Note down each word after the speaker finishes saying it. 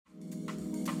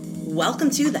Welcome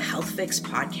to the Health Fix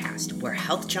podcast, where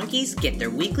health junkies get their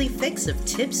weekly fix of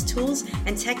tips, tools,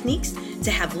 and techniques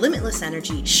to have limitless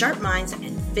energy, sharp minds,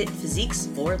 and fit physiques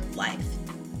for life.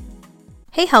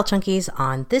 Hey health junkies,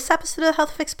 on this episode of the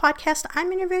Health Fix podcast,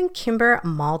 I'm interviewing Kimber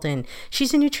Malden.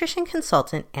 She's a nutrition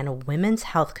consultant and a women's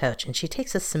health coach, and she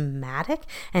takes a somatic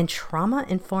and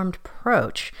trauma-informed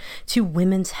approach to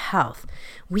women's health.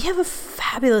 We have a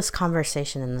fabulous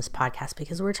conversation in this podcast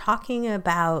because we're talking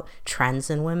about trends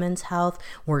in women's health.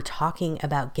 We're talking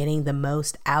about getting the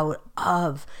most out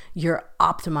of your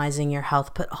optimizing your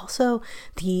health, but also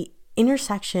the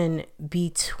intersection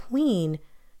between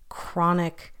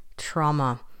chronic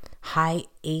trauma, high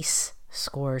ACE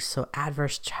scores, so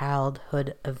adverse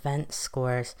childhood event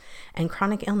scores, and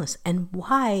chronic illness, and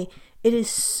why it is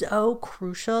so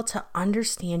crucial to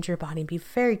understand your body, be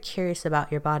very curious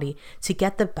about your body to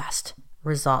get the best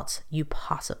results you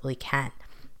possibly can.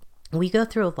 We go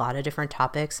through a lot of different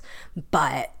topics,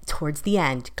 but towards the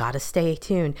end, gotta stay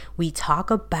tuned. We talk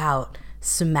about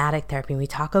somatic therapy. We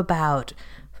talk about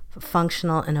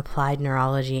functional and applied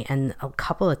neurology, and a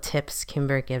couple of tips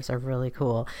Kimber gives are really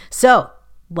cool. So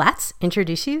let's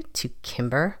introduce you to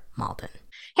Kimber Malden.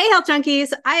 Hey health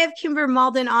junkies, I have Kimber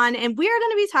Malden on, and we are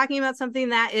going to be talking about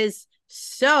something that is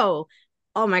so,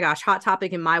 oh my gosh, hot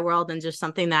topic in my world, and just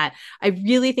something that I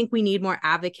really think we need more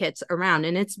advocates around,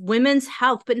 and it's women's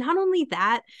health. But not only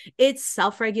that, it's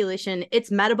self-regulation,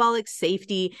 it's metabolic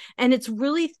safety, and it's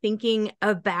really thinking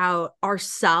about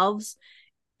ourselves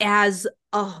as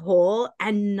a whole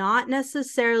and not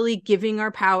necessarily giving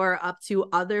our power up to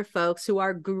other folks who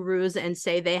are gurus and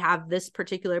say they have this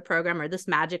particular program or this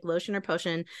magic lotion or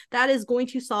potion that is going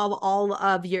to solve all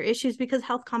of your issues, because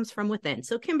health comes from within.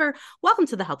 So Kimber, welcome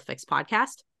to the Health Fix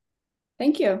podcast.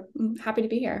 Thank you. I'm happy to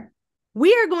be here.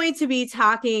 We are going to be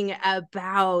talking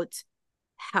about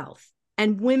health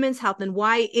and women's health and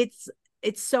why it's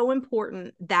so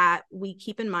important that we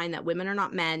keep in mind that women are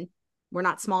not men. We're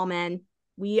not small men.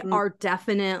 We are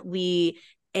definitely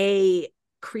a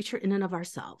creature in and of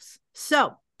ourselves.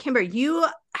 So, Kimber, you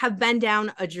have been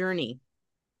down a journey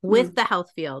with the health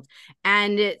field,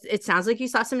 and it sounds like you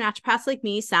saw some naturopaths like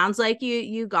me. Sounds like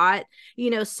you got,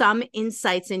 some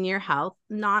insights in your health.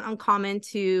 Not uncommon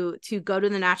to go to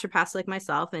the naturopaths like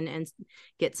myself and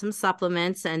get some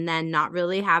supplements, and then not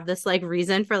really have this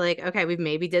reason for okay, we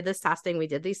maybe did this testing, we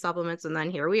did these supplements, and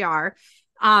then here we are.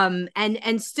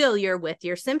 And still you're with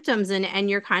your symptoms, and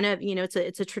you're kind of,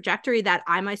 it's a trajectory that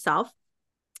I myself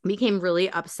became really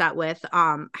upset with,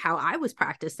 how I was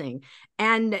practicing.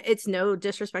 And it's no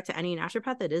disrespect to any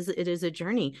naturopath. It is a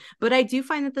journey, but I do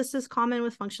find that this is common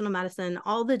with functional medicine,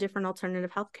 all the different alternative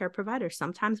healthcare providers.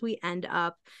 Sometimes we end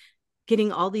up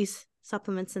getting all these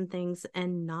supplements and things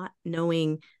and not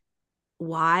knowing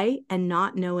why, and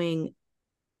not knowing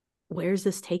where's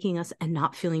this taking us, and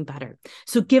not feeling better.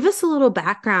 So give us a little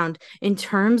background in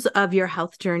terms of your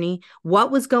health journey.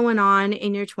 What was going on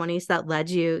in your 20s that led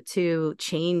you to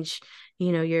change,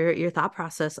 your thought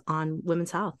process on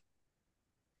women's health?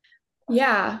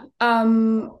 Yeah.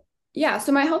 So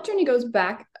my health journey goes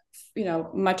back,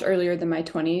 much earlier than my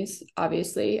 20s,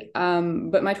 obviously.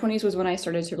 But my 20s was when I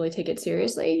started to really take it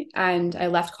seriously. And I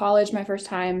left college my first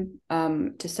time,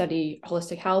 to study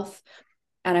holistic health.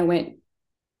 And I went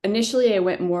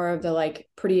more of the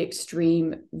pretty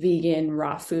extreme vegan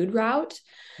raw food route.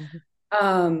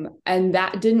 And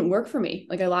that didn't work for me.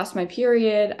 I lost my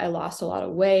period. I lost a lot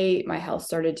of weight. My health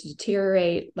started to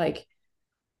deteriorate.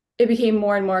 It became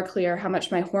more and more clear how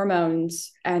much my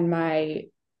hormones and my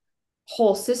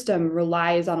whole system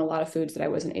relies on a lot of foods that I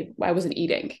wasn't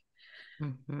eating.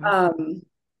 And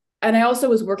I also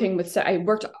was during my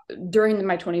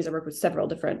 20s, I worked with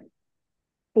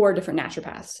 4 different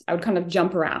naturopaths. I would kind of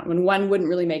jump around. When one wouldn't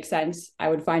really make sense, I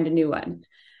would find a new one.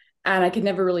 And I could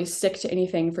never really stick to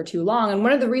anything for too long. And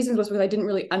one of the reasons was because I didn't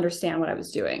really understand what I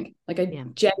was doing.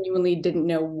 Genuinely didn't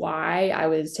know why I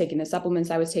was taking the supplements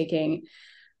I was taking.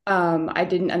 I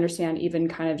didn't understand even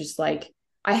kind of just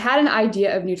I had an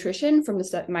idea of nutrition from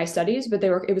my studies, but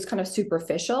it was kind of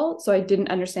superficial. So I didn't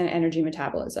understand energy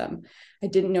metabolism. I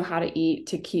didn't know how to eat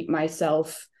to keep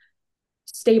myself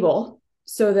stable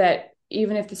so that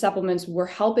even if the supplements were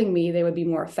helping me, they would be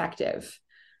more effective.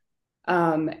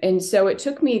 And so it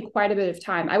took me quite a bit of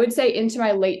time. I would say into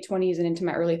my late 20s and into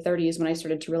my early 30s when I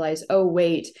started to realize, oh,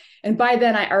 wait. And by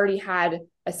then I already had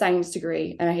a science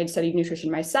degree and I had studied nutrition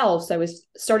myself. So I was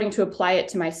starting to apply it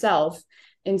to myself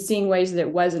and seeing ways that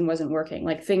it was and wasn't working,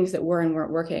 things that were and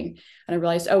weren't working. And I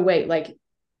realized, oh, wait,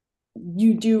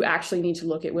 you do actually need to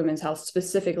look at women's health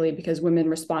specifically, because women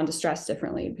respond to stress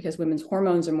differently, because women's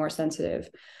hormones are more sensitive.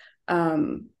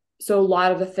 So a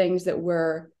lot of the things that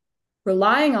were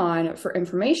relying on for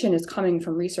information is coming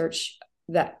from research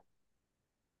that,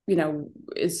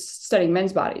 is studying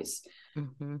men's bodies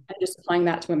and just applying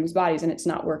that to women's bodies, and it's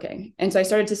not working. And so I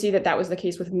started to see that was the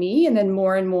case with me, and then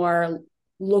more and more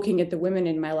looking at the women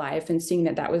in my life and seeing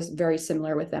that was very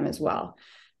similar with them as well.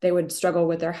 They would struggle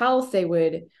with their health. They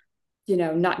would,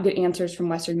 not get answers from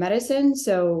Western medicine.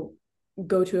 So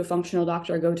go to a functional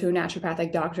doctor, go to a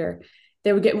naturopathic doctor.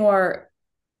 They would get more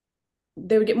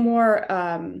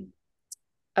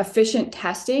efficient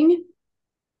testing.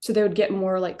 So they would get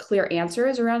more like clear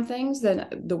answers around things than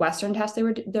the Western tests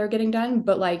they're getting done.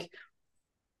 But like,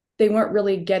 they weren't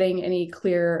really getting any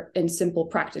clear and simple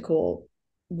practical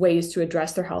ways to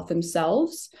address their health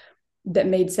themselves that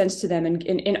made sense to them,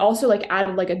 and also like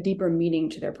added like a deeper meaning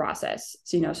to their process.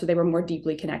 So, so they were more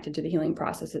deeply connected to the healing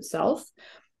process itself.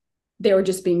 They were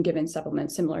just being given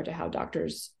supplements similar to how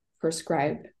doctors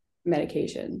prescribe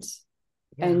medications.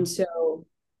 Yeah.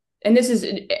 And this is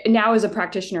now, as a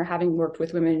practitioner, having worked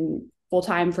with women full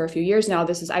time for a few years now,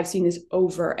 I've seen this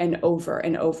over and over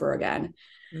and over again.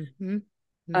 Mm-hmm.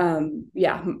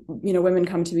 Women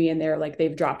come to me and they're like,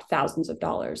 they've dropped thousands of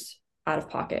dollars out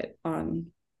of pocket on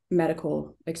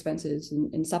medical expenses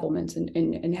and supplements,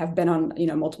 and have been on,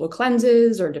 multiple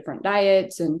cleanses or different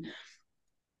diets, and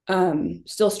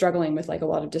still struggling with like a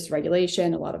lot of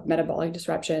dysregulation, a lot of metabolic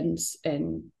disruptions,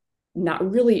 and not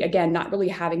really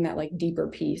having that like deeper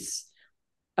piece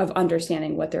of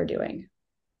understanding what they're doing.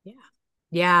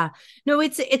 Yeah. No,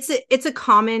 it's a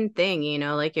common thing,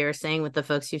 like you were saying, with the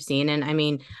folks you've seen. And I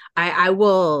mean, I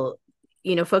will,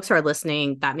 folks who are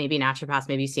listening that maybe naturopaths,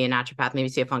 maybe you see a naturopath, maybe you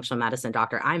see a functional medicine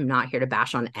doctor. I'm not here to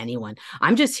bash on anyone.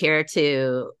 I'm just here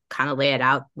to kind of lay it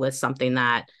out with something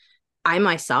that I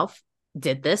myself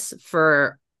did this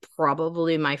for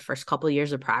probably my first couple of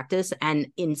years of practice. And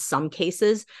in some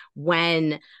cases,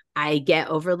 when I get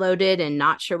overloaded and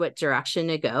not sure what direction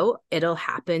to go, it'll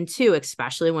happen too,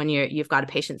 especially when you've got a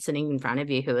patient sitting in front of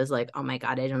you who is like, oh my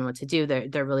God, I don't know what to do.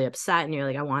 They're really upset. And you're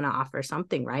like, I want to offer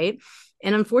something, right?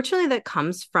 And unfortunately, that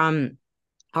comes from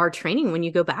our training. When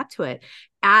you go back to it,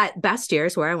 at Best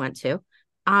Years, where I went to,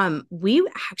 we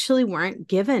actually weren't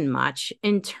given much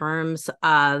in terms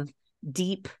of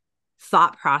deep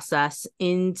thought process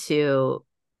into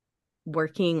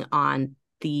working on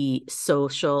the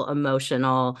social,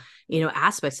 emotional,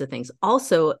 aspects of things.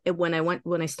 Also, when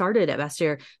I started at Best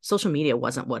Year, social media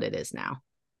wasn't what it is now.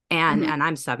 And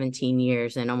I'm 17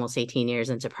 years and almost 18 years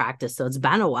into practice. So it's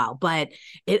been a while, but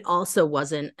it also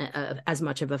wasn't as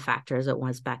much of a factor as it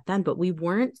was back then. But we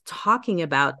weren't talking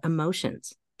about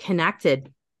emotions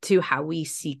connected to how we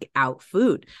seek out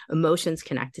food, emotions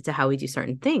connected to how we do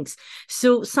certain things.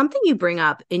 So something you bring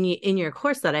up in your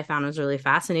course that I found was really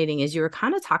fascinating is you were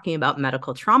kind of talking about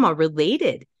medical trauma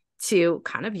related to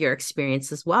kind of your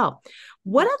experience as well.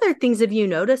 What other things have you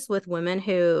noticed with women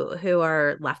who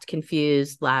are left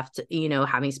confused,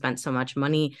 having spent so much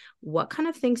money? What kind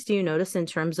of things do you notice in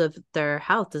terms of their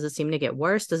health? Does it seem to get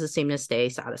worse? Does it seem to stay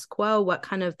status quo? What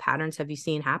kind of patterns have you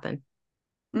seen happen?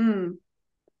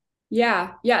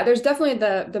 Yeah. There's definitely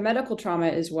the medical trauma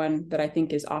is one that I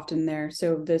think is often there.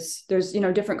 So there's,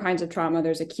 different kinds of trauma.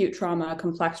 There's acute trauma,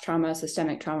 complex trauma,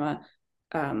 systemic trauma,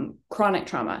 chronic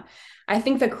trauma. I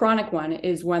think the chronic one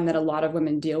is one that a lot of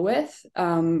women deal with,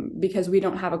 because we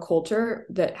don't have a culture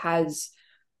that has,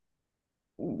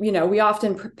 we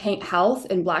often paint health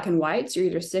in black and white. So you're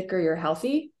either sick or you're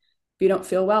healthy. If you don't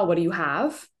feel well, what do you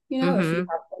have? If you have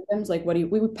symptoms, like we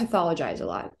would pathologize a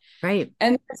lot. Right.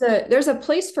 And there's a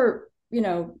place for,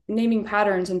 naming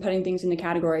patterns and putting things into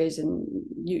categories, and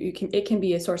it can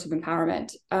be a source of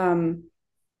empowerment.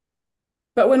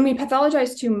 But when we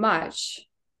pathologize too much,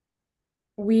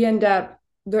 we end up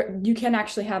you can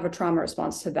actually have a trauma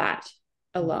response to that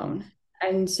alone.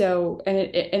 And so,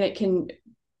 it can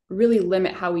really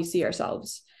limit how we see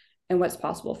ourselves and what's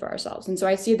possible for ourselves. And so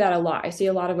I see that a lot. I see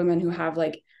a lot of women who have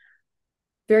like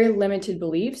very limited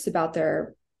beliefs about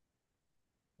their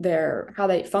how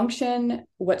they function,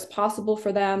 what's possible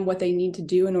for them, what they need to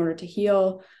do in order to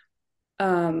heal.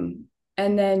 And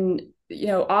then,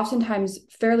 oftentimes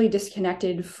fairly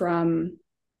disconnected from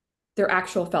their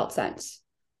actual felt sense,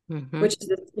 which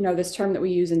is, this term that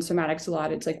we use in somatics a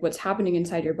lot. It's like what's happening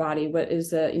inside your body. What is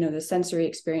the sensory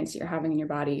experience that you're having in your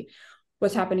body?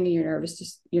 What's happening in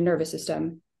your nervous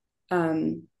system?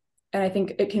 And I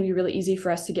think it can be really easy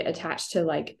for us to get attached to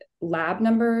like lab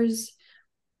numbers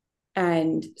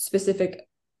and specific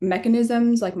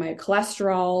mechanisms, like my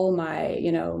cholesterol, my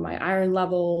my iron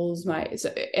levels,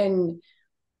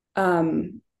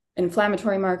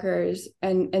 inflammatory markers,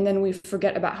 and then we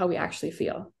forget about how we actually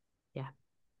feel.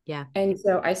 Yeah. And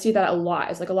so I see that a lot.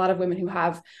 It's like a lot of women who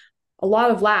have a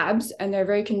lot of labs and they're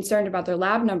very concerned about their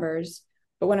lab numbers.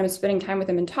 But when I'm spending time with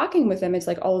them and talking with them, it's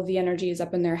like all of the energy is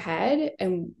up in their head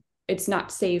and it's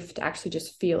not safe to actually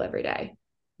just feel every day.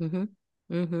 Mm-hmm.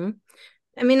 Mm-hmm.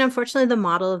 I mean, unfortunately, the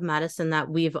model of medicine that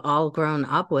we've all grown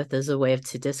up with is a way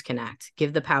to disconnect,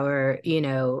 give the power,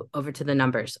 over to the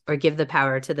numbers, or give the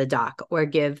power to the doc, or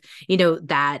give,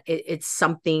 that it's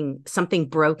something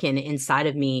broken inside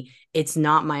of me. It's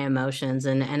not my emotions.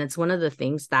 And it's one of the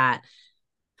things that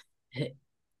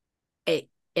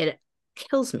it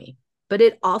kills me, but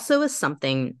it also is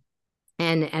something,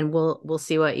 and we'll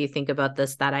see what you think about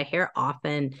this, that I hear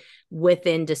often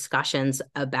within discussions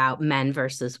about men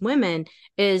versus women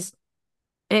is,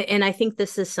 and I think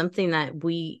this is something that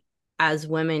we as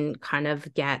women kind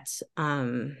of get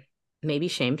maybe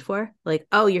shamed for, like,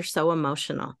 oh, you're so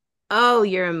emotional. Oh,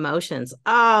 your emotions.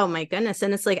 Oh my goodness.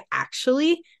 And it's like,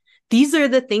 actually, these are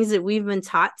the things that we've been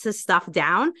taught to stuff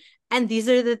down. And these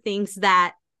are the things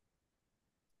that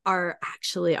are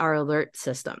actually our alert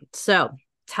system. So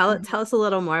tell us a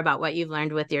little more about what you've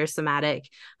learned with your somatic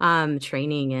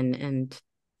training and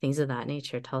things of that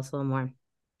nature. Tell us a little more.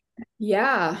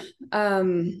 Yeah.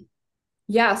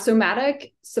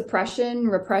 Somatic suppression,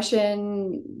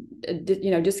 repression,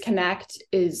 disconnect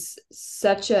is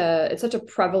such a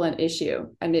prevalent issue,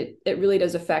 and it really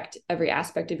does affect every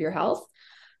aspect of your health.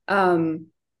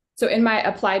 So in my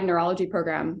applied neurology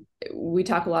program, we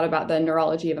talk a lot about the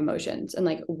neurology of emotions and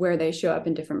like where they show up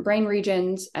in different brain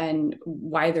regions and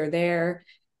why they're there.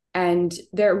 And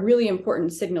they're really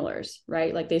important signalers,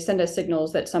 right? Like they send us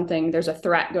signals that there's a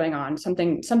threat going on,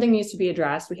 something needs to be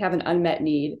addressed. We have an unmet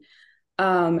need.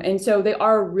 And so they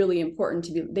are really important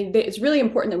it's really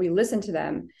important that we listen to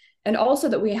them, and also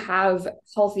that we have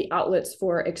healthy outlets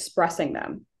for expressing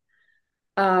them.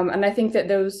 And I think that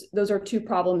those are two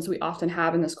problems we often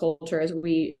have in this culture, is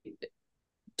we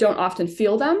don't often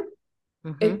feel them,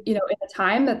 in the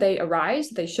time that they arise,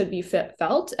 they should be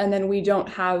felt. And then we don't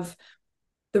have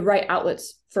the right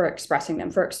outlets for expressing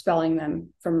them, for expelling them,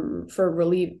 for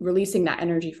releasing that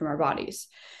energy from our bodies.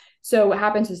 So what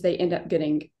happens is they end up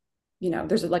getting,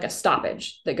 there's like a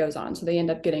stoppage that goes on. So they end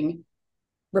up getting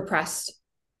repressed,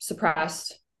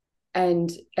 suppressed,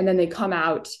 and then they come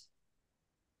out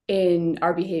in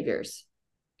our behaviors,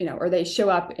 or they show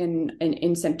up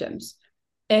in symptoms.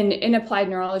 And in applied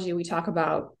neurology, we talk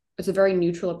about, it's a very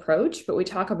neutral approach, but we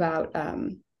talk about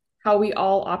how we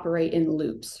all operate in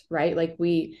loops, right? Like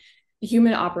the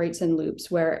human operates in loops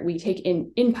where we take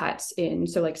in inputs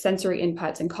so like sensory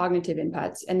inputs and cognitive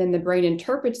inputs, and then the brain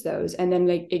interprets those, and then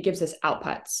it gives us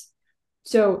outputs.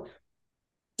 So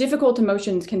difficult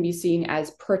emotions can be seen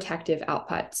as protective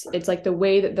outputs. It's like the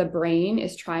way that the brain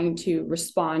is trying to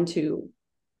respond to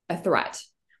a threat.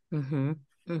 Mm-hmm.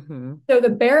 Mm-hmm. So the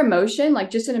bare emotion,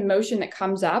 like just an emotion that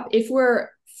comes up, if we're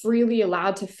freely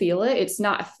allowed to feel it, it's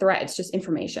not a threat, it's just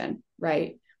information,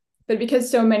 right? But because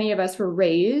so many of us were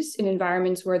raised in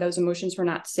environments where those emotions were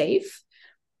not safe,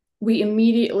 we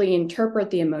immediately interpret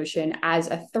the emotion as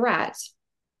a threat.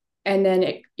 And then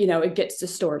it gets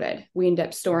distorted. We end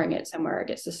up storing it somewhere, it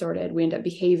gets distorted. We end up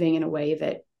behaving in a way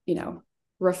that,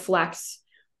 reflects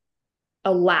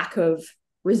a lack of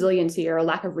resiliency or a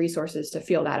lack of resources to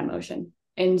feel that emotion.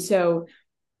 And so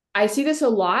I see this a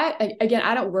lot. Again,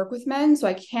 I don't work with men, so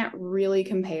I can't really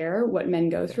compare what men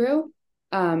go through.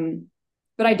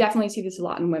 But I definitely see this a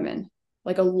lot in women,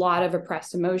 like a lot of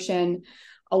oppressed emotion,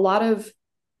 a lot of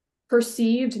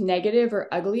perceived negative or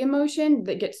ugly emotion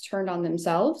that gets turned on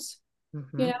themselves,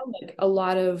 like a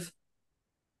lot of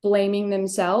blaming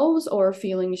themselves or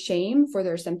feeling shame for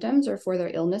their symptoms or for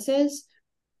their illnesses,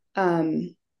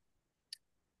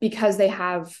 because they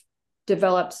have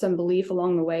developed some belief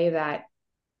along the way that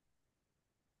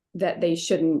they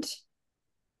shouldn't,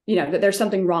 that there's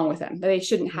something wrong with them, that they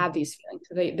shouldn't have these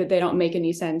feelings, that they don't make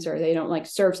any sense, or they don't like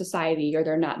serve society, or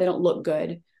they don't look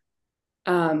good.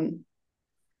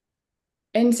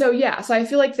 And so, so I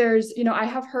feel like there's, I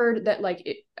have heard that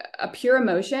like a pure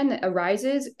emotion that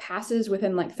arises passes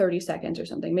within like 30 seconds or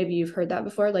something. Maybe you've heard that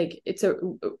before. Like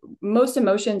most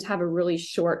emotions have a really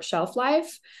short shelf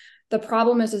life. The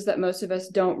problem is that most of us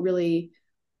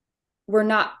we're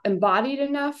not embodied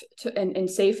enough and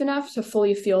safe enough to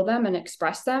fully feel them and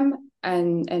express them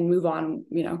and move on,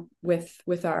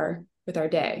 with our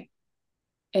day.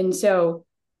 And so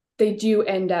they do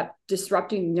end up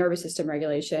disrupting nervous system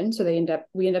regulation. So we end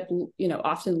up,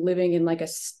 often living in like a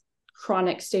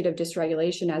chronic state of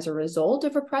dysregulation as a result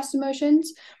of repressed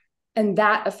emotions. And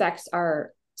that affects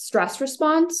our stress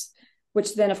response,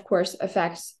 which then of course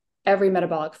affects every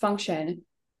metabolic function.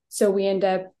 So we end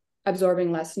up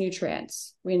absorbing less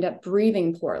nutrients. We end up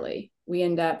breathing poorly. We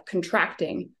end up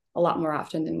contracting. a lot more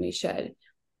often than we should.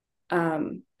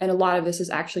 And a lot of this is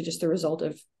actually just the result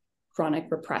of chronic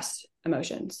repressed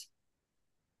emotions.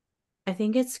 I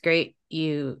think it's great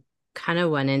you kind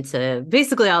of went into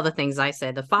basically all the things I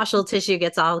said. The fascial tissue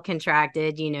gets all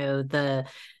contracted, the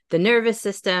nervous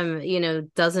system,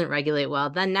 doesn't regulate well.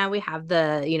 Then now we have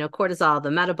the, cortisol,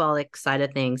 the metabolic side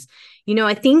of things.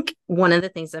 I think one of the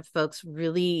things that folks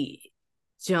really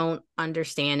don't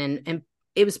understand, and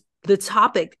it was the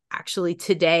topic actually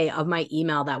today of my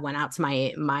email that went out to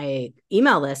my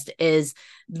email list, is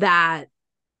that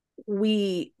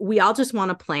we all just want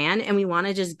to plan, and we want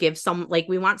to just give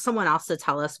we want someone else to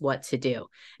tell us what to do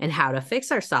and how to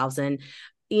fix ourselves. And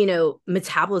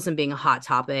metabolism being a hot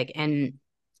topic, and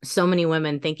so many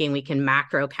women thinking we can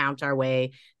macro count our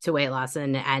way to weight loss,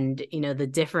 and the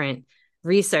different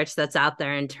research that's out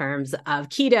there in terms of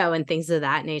keto and things of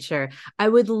that nature. I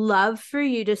would love for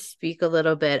you to speak a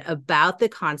little bit about the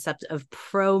concept of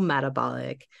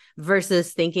pro-metabolic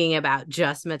versus thinking about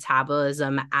just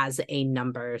metabolism as a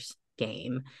numbers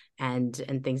game and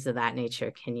things of that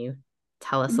nature. Can you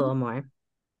tell us a little more?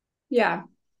 Yeah.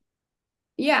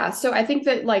 So I think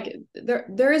that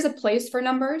there is a place for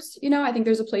numbers. I think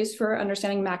there's a place for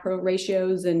understanding macro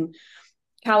ratios and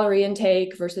calorie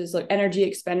intake versus energy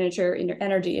expenditure in your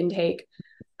energy intake.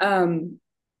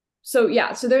 So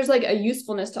there's a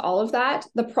usefulness to all of that.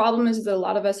 The problem is that a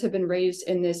lot of us have been raised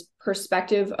in this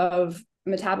perspective of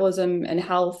metabolism and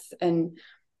health, and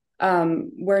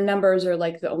where numbers are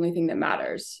the only thing that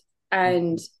matters.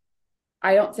 And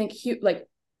I don't think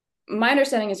my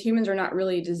understanding is humans are not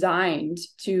really designed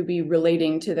to be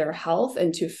relating to their health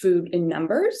and to food in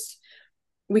numbers.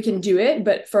 We can do it,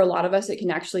 but for a lot of us, it can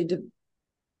actually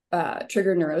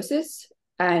trigger neurosis,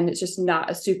 and it's just not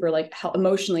a super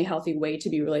emotionally healthy way to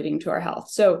be relating to our health.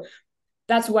 So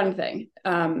that's one thing.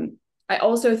 I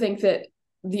also think that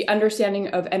the understanding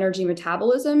of energy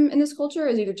metabolism in this culture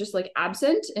is either just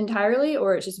absent entirely,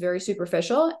 or it's just very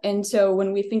superficial. And so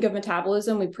when we think of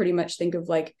metabolism, we pretty much think of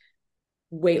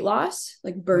weight loss,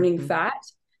 burning fat.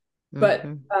 But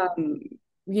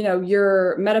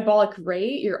your metabolic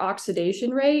rate, your oxidation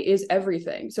rate is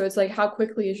everything. So it's how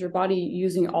quickly is your body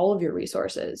using all of your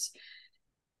resources?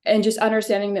 And just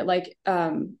understanding that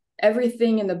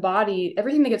everything in the body,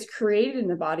 everything that gets created in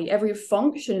the body, every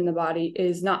function in the body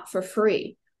is not for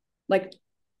free.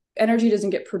 Energy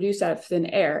doesn't get produced out of thin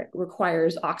air. It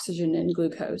requires oxygen and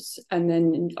glucose. And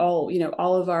then all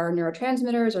of our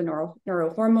neurotransmitters, our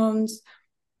neurohormones,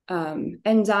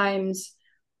 enzymes,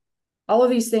 all of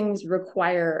these things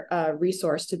require a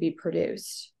resource to be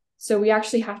produced. So we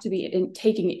actually have to be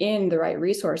taking in the right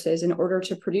resources in order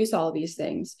to produce all of these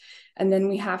things. And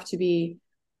then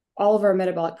all of our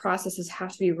metabolic processes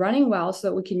have to be running well so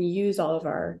that we can use all of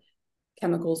our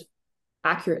chemicals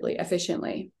accurately,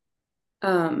 efficiently.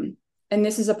 And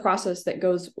this is a process that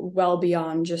goes well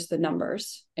beyond just the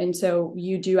numbers. And so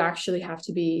you do actually have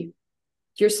to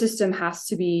your system has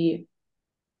to be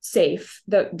safe.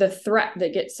 The threat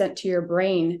that gets sent to your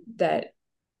brain that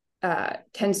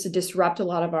tends to disrupt a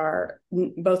lot of our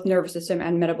both nervous system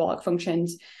and metabolic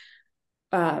functions,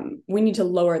 we need to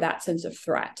lower that sense of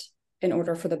threat in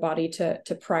order for the body to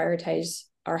prioritize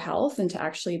our health and to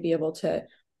actually be able to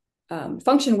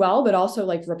function well, but also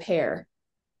repair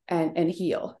and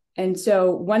heal. And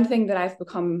so one thing that I've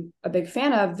become a big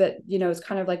fan of that, is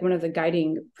kind of one of the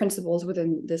guiding principles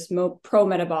within this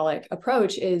pro-metabolic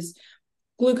approach is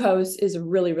glucose is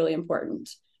really, really important.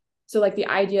 So the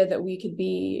idea that we could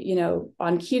be,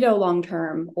 on keto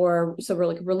long-term, or so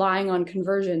we're relying on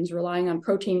conversions, relying on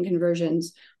protein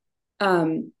conversions,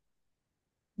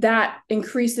 that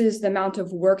increases the amount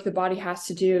of work the body has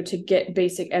to do to get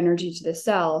basic energy to the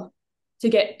cell, to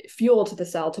get fuel to the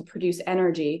cell to produce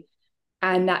energy.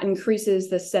 And that increases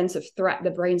the sense of threat the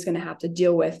brain's going to have to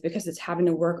deal with because it's having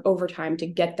to work overtime to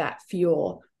get that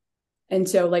fuel. And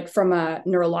so from a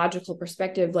neurological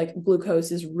perspective,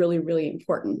 glucose is really, really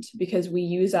important because we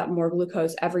use up more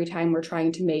glucose every time we're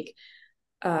trying to make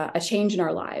a change in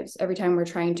our lives, every time we're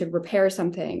trying to repair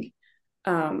something.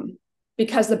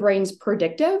 Because the brain's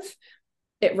predictive,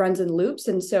 it runs in loops.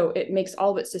 And so it makes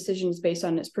all of its decisions based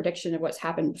on its prediction of what's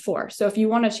happened before. So if you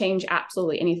want to change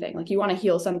absolutely anything, you want to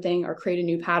heal something or create a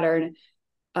new pattern,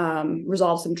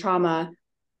 resolve some trauma,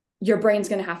 your brain's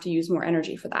going to have to use more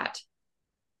energy for that.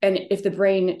 And if the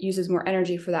brain uses more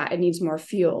energy for that, it needs more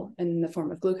fuel in the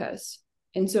form of glucose.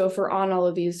 And so if we're on all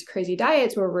of these crazy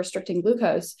diets where we're restricting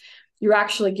glucose, you're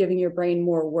actually giving your brain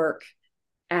more work,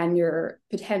 and you're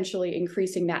potentially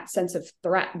increasing that sense of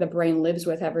threat the brain lives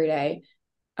with every day,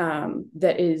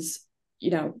 that is,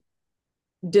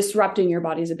 disrupting your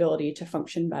body's ability to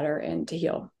function better and to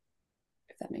heal,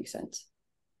 if that makes sense.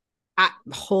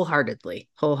 Wholeheartedly,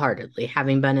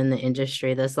 having been in the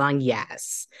industry this long,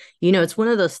 yes. It's one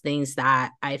of those things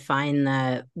that I find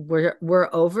that we're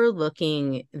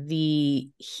overlooking the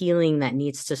healing that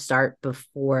needs to start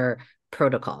before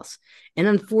protocols. And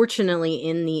unfortunately,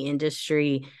 in the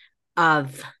industry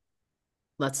of,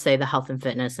 let's say, the health and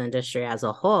fitness industry as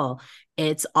a whole,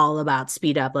 it's all about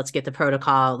speed up, let's get the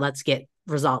protocol, let's get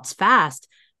results fast.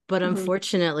 But Mhm.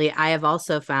 unfortunately, I have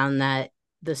also found that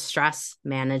the stress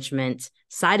management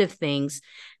side of things,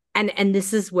 and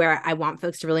this is where I want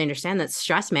folks to really understand that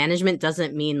stress management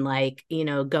doesn't mean like,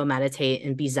 go meditate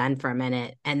and be zen for a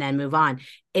minute and then move on.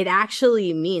 It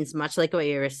actually means, much like what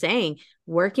you were saying,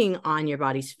 working on your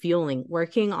body's fueling,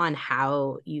 working on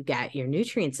how you get your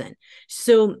nutrients in.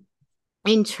 So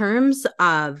in terms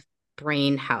of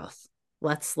brain health,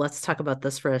 let's talk about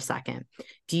this for a second.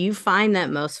 Do you find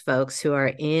that most folks who are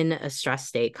in a stress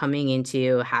state, coming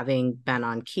into having been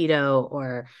on keto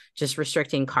or just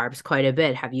restricting carbs quite a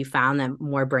bit, have you found that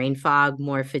more brain fog,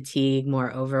 more fatigue,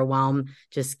 more overwhelm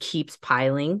just keeps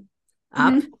piling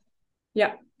up? Mhm.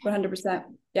 Yeah, 100%.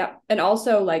 Yeah. And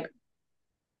also, like,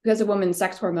 because a woman's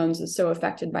sex hormones is so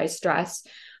affected by stress,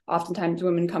 oftentimes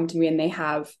women come to me and they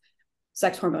have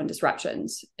sex hormone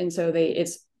disruptions. And so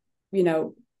it's, you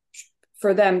know,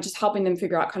 for them, just helping them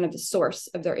figure out kind of the source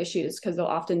of their issues, because they'll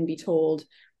often be told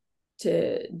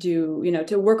to do,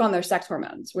 to work on their sex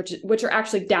hormones, which are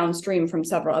actually downstream from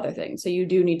several other things. So you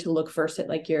do need to look first at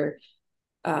like your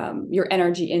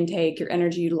energy intake, your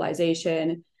energy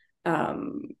utilization,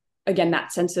 again,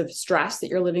 that sense of stress that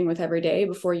you're living with every day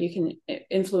before you can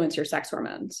influence your sex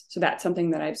hormones. So that's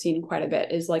something that I've seen quite a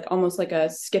bit, is like almost like a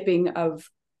skipping of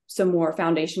some more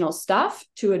foundational stuff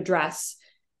to address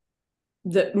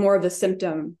the more of the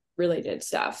symptom related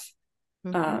stuff.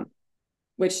 Mm-hmm.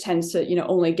 Which tends to,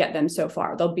 only get them so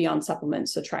far. They'll be on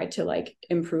supplements to try to like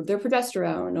improve their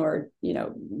progesterone or,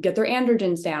 get their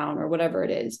androgens down or whatever it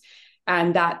is.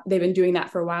 And that they've been doing that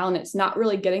for a while, and it's not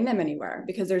really getting them anywhere,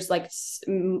 because there's like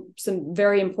some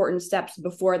very important steps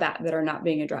before that are not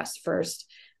being addressed first,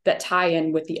 that tie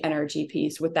in with the energy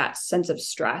piece, with that sense of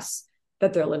stress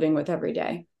that they're living with every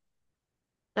day.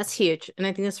 That's huge. And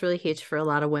I think that's really huge for a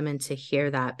lot of women to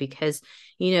hear that, because,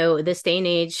 this day and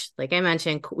age, like I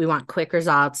mentioned, we want quick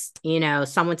results,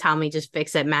 someone tell me just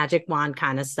fix it, magic wand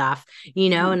kind of stuff,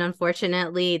 Mm-hmm. and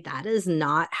unfortunately that is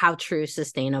not how true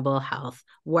sustainable health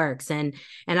works. And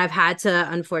I've had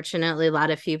to, unfortunately, let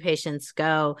a few patients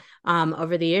go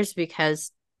over the years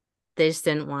because they just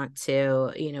didn't want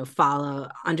to,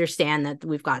 understand that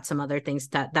we've got some other things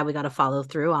that we got to follow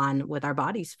through on with our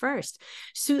bodies first.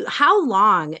 So how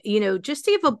long, just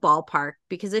to give a ballpark,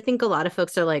 because I think a lot of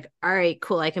folks are like, all right,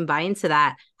 cool, I can buy into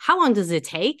that. How long does it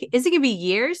take? Is it going to be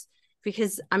years?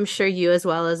 Because I'm sure you, as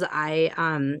well as I,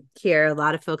 hear a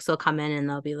lot of folks will come in and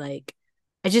they'll be like,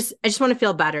 I just want to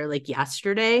feel better like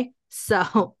yesterday.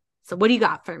 So what do you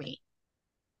got for me?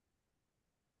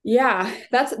 Yeah,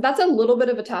 that's a little bit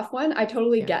of a tough one. I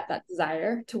totally Yeah. get that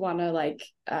desire to want to like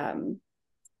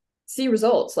see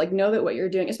results, like know that what you're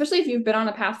doing, especially if you've been on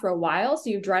a path for a while, so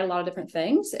you've tried a lot of different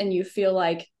things and you feel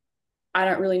like, I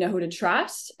don't really know who to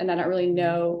trust, and I don't really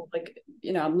know, like,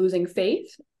 I'm losing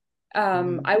faith.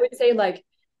 Mm-hmm. I would say, like,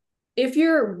 if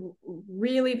you're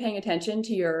really paying attention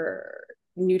to your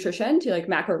nutrition, to like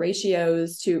macro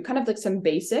ratios, to kind of like some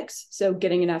basics, so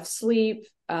getting enough sleep,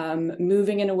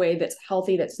 moving in a way that's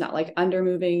healthy, that's not like under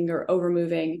moving or over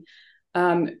moving,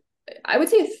 um, I would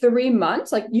say 3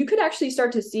 months, like you could actually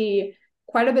start to see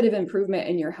quite a bit of improvement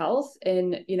in your health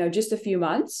in, just a few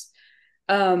months.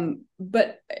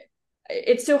 But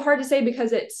it's so hard to say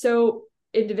because it's so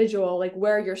individual, like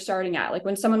where you're starting at. Like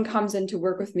when someone comes in to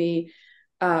work with me,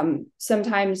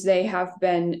 sometimes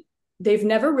they've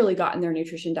never really gotten their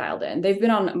nutrition dialed in. They've been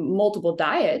on multiple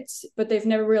diets, but they've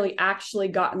never really actually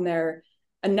gotten their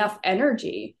enough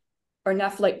energy or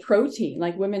enough like protein.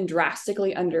 Like women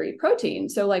drastically under eat protein.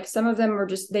 So like some of them are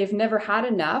just, they've never had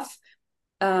enough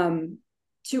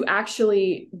to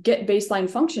actually get baseline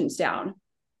functions down.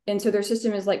 And so their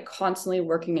system is like constantly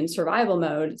working in survival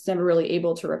mode. It's never really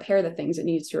able to repair the things it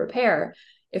needs to repair.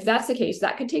 If that's the case,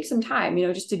 that could take some time,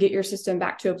 just to get your system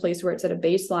back to a place where it's at a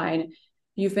baseline.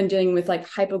 You've been dealing with like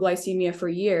hypoglycemia for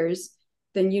years,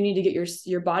 then you need to get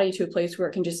your body to a place where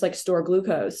it can just like store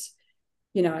glucose.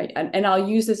 And I'll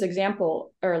use this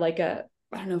example, or like I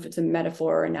don't know if it's a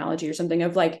metaphor or analogy or something,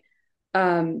 of like,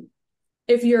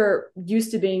 if you're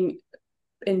used to being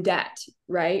in debt,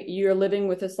 right? You're living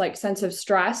with this like sense of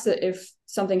stress that if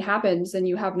something happens, then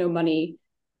you have no money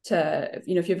to, if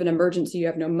you have an emergency, you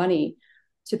have no money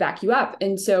to back you up.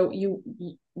 And so you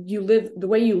live the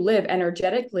way you live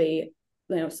energetically,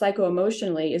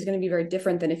 psycho-emotionally is going to be very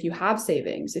different than if you have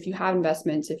savings, if you have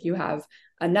investments, if you have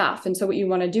enough. And so what you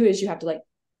want to do is you have to like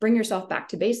bring yourself back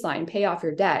to baseline, pay off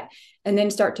your debt, and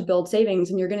then start to build savings.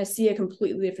 And you're going to see a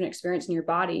completely different experience in your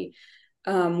body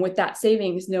with that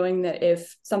savings, knowing that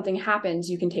if something happens,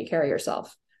 you can take care of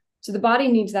yourself. So the body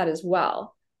needs that as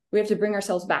well. We have to bring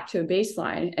ourselves back to a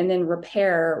baseline and then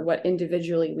repair what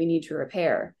individually we need to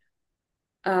repair.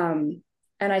 And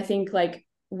I think like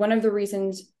one of the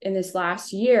reasons in this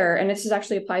last year, and this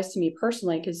actually applies to me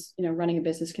personally, because, running a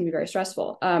business can be very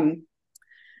stressful.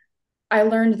 I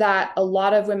learned that a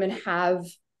lot of women have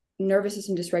nervous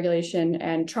system dysregulation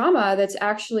and trauma that's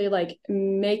actually like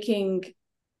making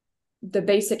the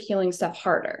basic healing stuff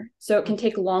harder. So it can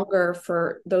take longer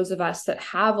for those of us that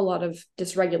have a lot of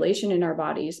dysregulation in our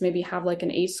bodies, maybe have like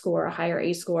an ACE score, a higher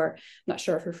ACE score. I'm not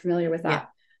sure if you're familiar with that.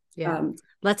 Yeah.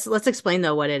 Let's explain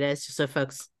though what it is, just so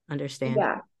folks understand.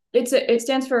 Yeah. It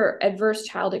stands for Adverse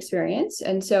Child Experience.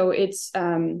 And so it's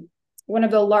one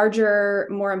of the larger,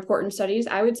 more important studies,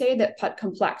 I would say, that put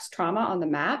complex trauma on the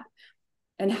map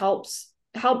and helped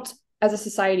as a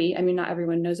society. I mean, not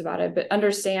everyone knows about it, but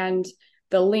understand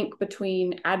the link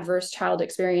between adverse child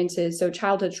experiences, so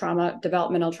childhood trauma,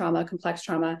 developmental trauma, complex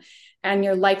trauma, and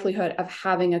your likelihood of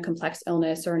having a complex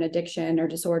illness or an addiction or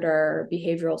disorder or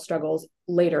behavioral struggles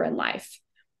later in life.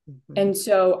 Mm-hmm. And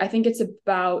so I think it's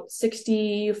about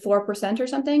 64% or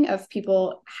something of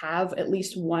people have at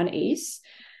least one ACE.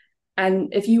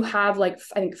 And if you have like,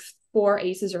 I think 4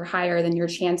 ACEs or higher, then your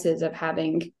chances of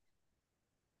having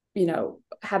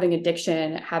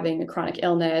addiction, having a chronic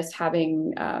illness,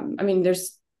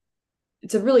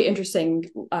 it's a really interesting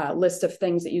list of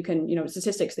things that you can,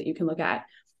 statistics that you can look at.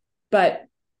 But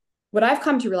what I've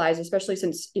come to realize, especially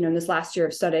since, in this last year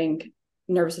of studying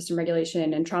nervous system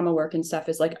regulation and trauma work and stuff,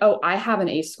 is like, oh, I have an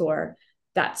ACE score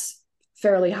that's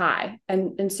fairly high.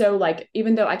 And so like,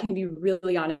 even though I can be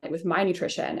really on it with my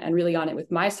nutrition and really on it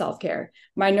with my self-care,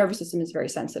 my nervous system is very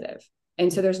sensitive.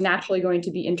 And so there's naturally going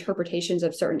to be interpretations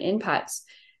of certain inputs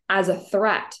as a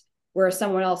threat, where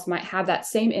someone else might have that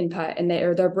same input and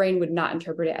their brain would not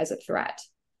interpret it as a threat.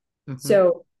 Mm-hmm.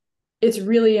 So it's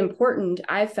really important,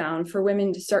 I've found, for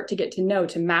women to start to get to know,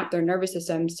 to map their nervous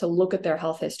systems, to look at their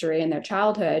health history and their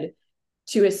childhood,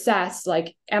 to assess,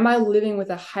 like, am I living with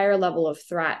a higher level of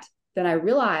threat than I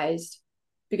realized?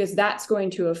 Because that's going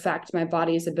to affect my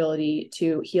body's ability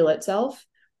to heal itself.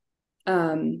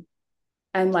 And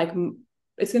like,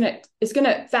 it's gonna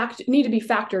need to be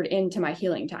factored into my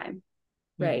healing time,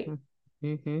 right?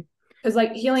 Mm-hmm. Because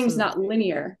like healing's not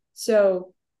linear.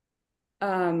 So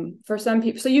for some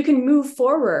people, so you can move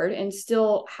forward and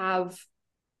still have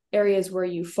areas where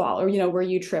you fall, or where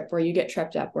you trip, where you get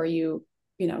tripped up, where you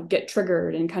get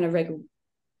triggered and kind of like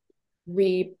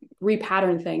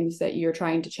repattern things that you're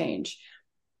trying to change.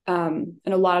 And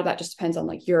a lot of that just depends on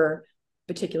like your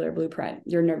particular blueprint,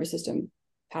 your nervous system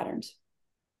patterns.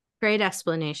 Great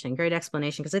explanation.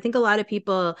 Because I think a lot of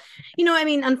people,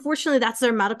 unfortunately, that's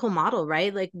their medical model,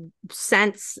 right? Like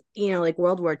since, like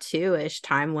World War II-ish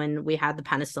time, when we had the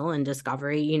penicillin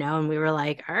discovery, and we were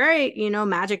like, all right,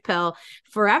 magic pill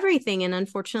for everything. And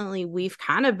unfortunately, we've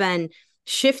kind of been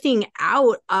shifting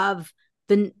out of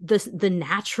the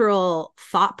natural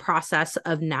thought process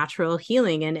of natural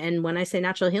healing. And when I say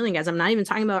natural healing, guys, I'm not even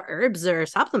talking about herbs or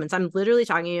supplements. I'm literally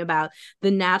talking about the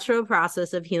natural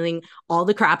process of healing all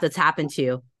the crap that's happened to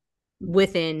you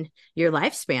within your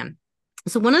lifespan.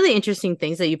 So one of the interesting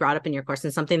things that you brought up in your course,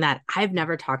 and something that I've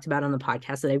never talked about on the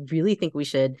podcast that I really think we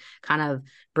should kind of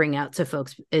bring out to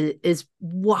folks, is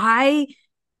why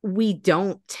we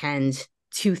don't tend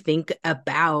to think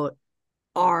about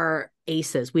our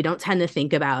ACEs. We don't tend to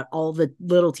think about all the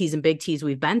little T's and big T's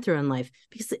we've been through in life,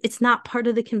 because it's not part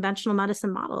of the conventional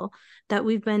medicine model that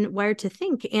we've been wired to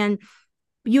think. And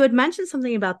you had mentioned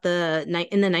something about in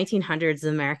the 1900s, the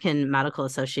American Medical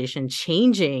Association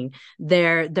changing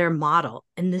their model.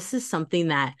 And this is something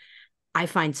that I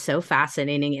find so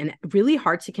fascinating and really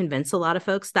hard to convince a lot of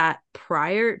folks, that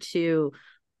prior to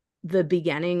the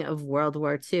beginning of World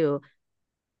War II,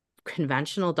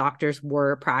 conventional doctors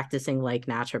were practicing like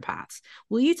naturopaths.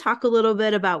 Will you talk a little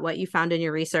bit about what you found in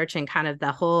your research and kind of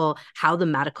how the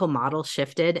medical model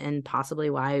shifted, and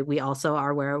possibly why we also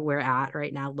are where we're at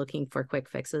right now, looking for quick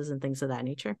fixes and things of that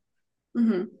nature?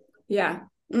 Mm-hmm. Yeah.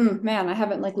 Man, I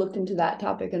haven't looked into that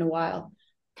topic in a while.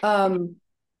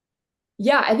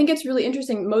 Yeah, I think it's really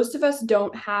interesting. Most of us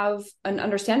don't have an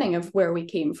understanding of where we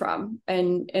came from.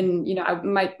 And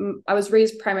I was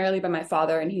raised primarily by my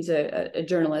father, and he's a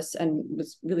journalist and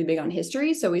was really big on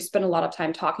history. So we spent a lot of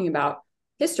time talking about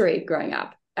history growing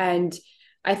up. And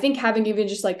I think having even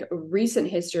just like recent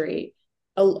history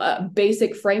a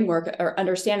basic framework or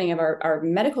understanding of our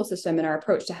medical system and our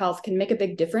approach to health can make a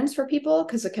big difference for people,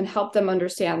 because it can help them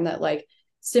understand that, like,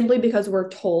 simply because we're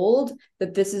told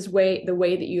that this is the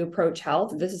way that you approach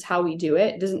health, this is how we do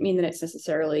it, doesn't mean that it's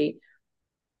necessarily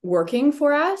working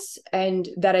for us and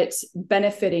that it's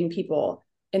benefiting people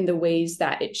in the ways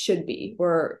that it should be,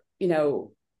 or, you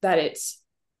know, that it's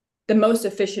the most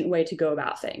efficient way to go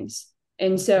about things.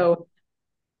 And so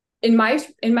in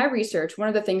my research, one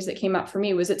of the things that came up for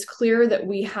me was it's clear that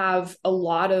we have a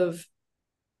lot of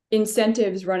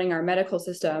incentives running our medical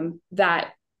system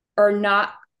that are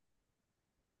not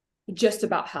just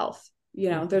about health. You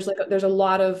know, there's a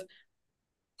lot of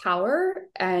power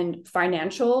and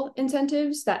financial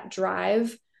incentives that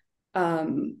drive a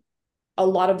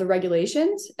lot of the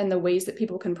regulations and the ways that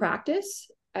people can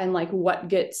practice, and like what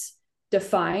gets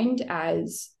defined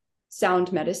as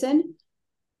sound medicine.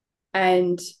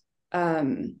 And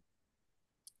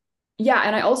yeah,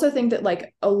 and I also think that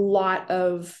like a lot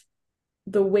of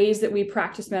the ways that we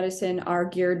practice medicine are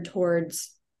geared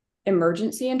towards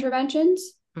emergency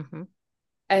interventions. Mm-hmm.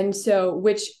 And so,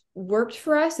 which worked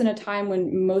for us in a time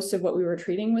when most of what we were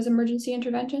treating was emergency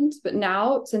interventions. But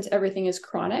now, since everything is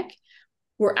chronic,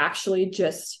 we're actually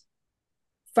just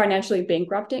financially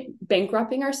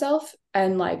bankrupting ourselves.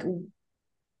 And like,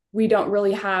 we don't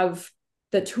really have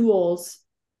the tools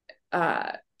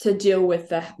to deal with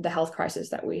the health crisis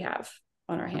that we have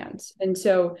on our hands. And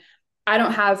so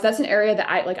that's an area that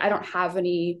I don't have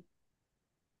any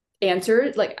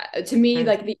answer. Like, to me,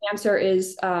 like the answer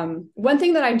is, one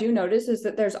thing that I do notice is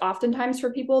that there's oftentimes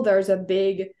for people, there's a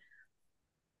big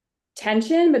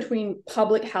tension between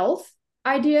public health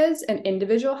ideas and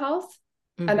individual health.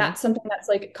 Mm-hmm. And that's something that's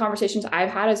like conversations I've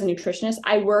had as a nutritionist.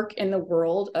 I work in the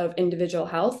world of individual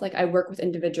health. Like, I work with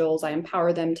individuals, I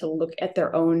empower them to look at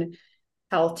their own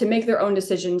health, to make their own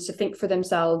decisions, to think for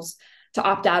themselves, to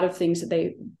opt out of things that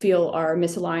they feel are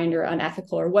misaligned or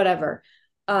unethical or whatever.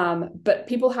 But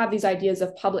people have these ideas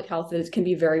of public health that can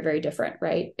be very, very different,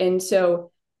 right? And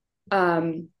so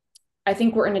I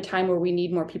think we're in a time where we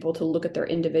need more people to look at their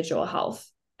individual health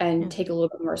and take a little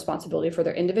bit more responsibility for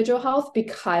their individual health,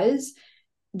 because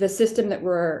the system that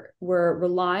we're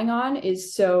relying on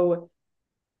is so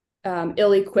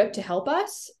ill-equipped to help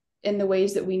us in the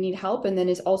ways that we need help, and then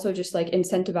is also just like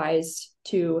incentivized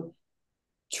to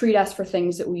treat us for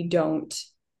things that we don't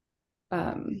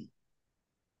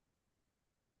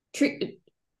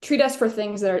treat us for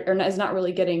things that is not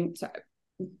really getting. Sorry,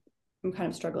 I'm kind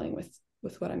of struggling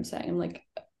with what I'm saying. I'm like,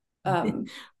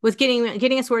 with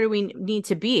getting us where do we need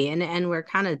to be, and we're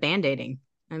kind of band-aiding.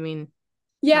 I mean,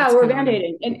 yeah, we're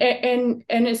band-aiding.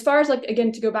 And as far as like,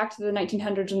 again, to go back to the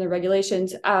 1900s and the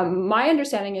regulations, my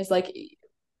understanding is like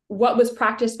what was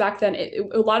practiced back then,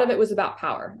 a lot of it was about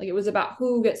power. Like, it was about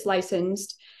who gets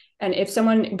licensed. And if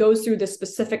someone goes through this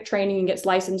specific training and gets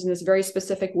licensed in this very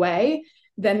specific way,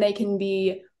 then they can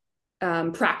be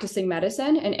practicing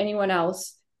medicine, and anyone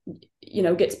else, you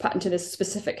know, gets put into this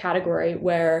specific category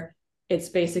where it's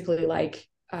basically like,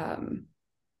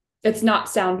 it's not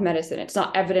sound medicine. It's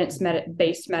not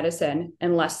evidence-based medicine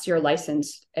unless you're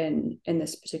licensed in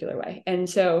this particular way. And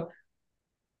so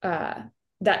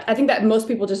that I think that most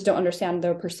people just don't understand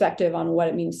their perspective on what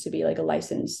it means to be like a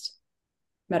licensed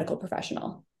medical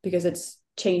professional, because it's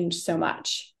changed so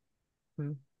much.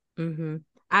 Mm-hmm.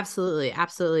 Absolutely.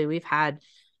 Absolutely. We've had,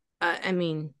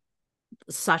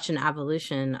 such an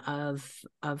evolution of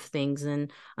things.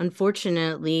 And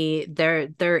unfortunately,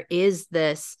 there is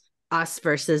this us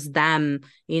versus them,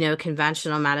 you know,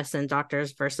 conventional medicine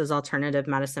doctors versus alternative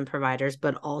medicine providers,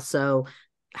 but also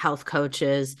health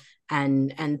coaches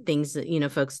and things that, you know,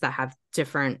 folks that have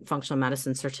different functional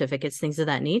medicine certificates, things of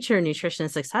that nature,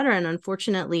 nutritionists, et cetera. And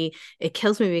unfortunately, it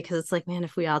kills me, because it's like, man,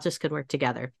 if we all just could work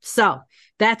together. So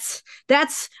that's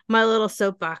my little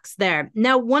soapbox there.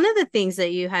 Now, one of the things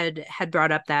that you had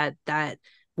brought up that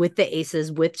with the ACEs,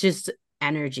 with just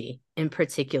energy in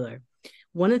particular,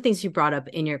 one of the things you brought up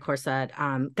in your course that,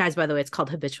 guys, by the way, it's called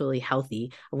Habitually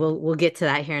Healthy. We'll get to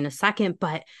that here in a second,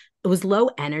 but it was low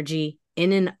energy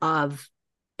in and of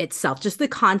itself, just the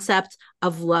concept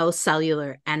of low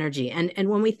cellular energy. And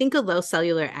when we think of low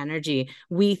cellular energy,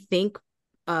 we think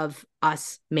of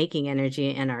us making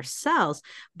energy in our cells.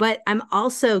 But I'm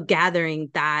also gathering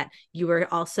that you were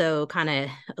also kind of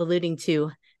alluding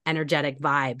to energetic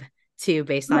vibe too,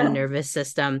 based on nervous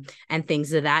system and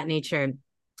things of that nature.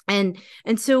 And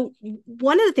so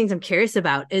one of the things I'm curious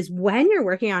about is when you're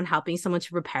working on helping someone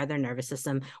to prepare their nervous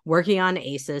system, working on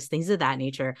ACEs, things of that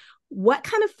nature, what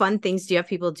kind of fun things do you have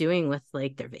people doing with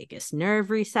like their vagus nerve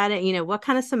resetting? You know, what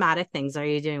kind of somatic things are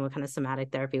you doing? What kind of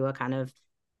somatic therapy? What kind of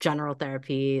general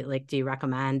therapy like do you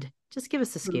recommend? Just give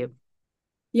us a scoop.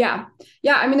 Yeah.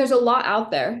 Yeah. I mean, there's a lot out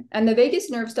there. And the vagus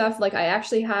nerve stuff, like I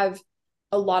actually have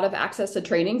a lot of access to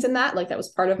trainings in that. Like that was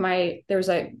part of there's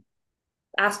a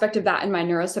aspect of that in my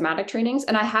neurosomatic trainings.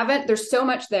 And there's so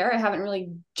much there. I haven't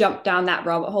really jumped down that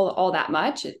rabbit hole all that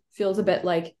much. It feels a bit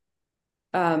like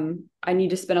I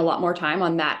need to spend a lot more time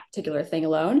on that particular thing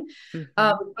alone.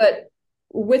 But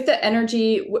with the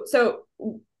energy, so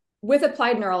with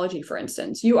applied neurology, for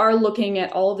instance, you are looking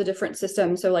at all of the different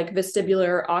systems. So like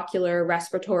vestibular, ocular,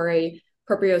 respiratory,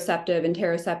 proprioceptive,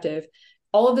 interoceptive,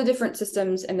 all of the different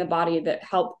systems in the body that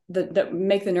help that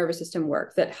make the nervous system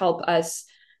work, that help us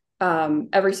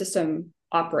every system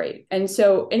operate. And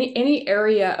so any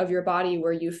area of your body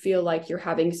where you feel like you're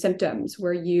having symptoms,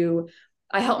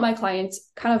 I help my clients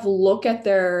kind of look at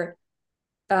their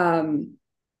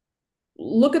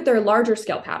larger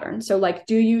scale pattern. So like,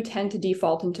 do you tend to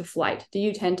default into flight? Do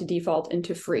you tend to default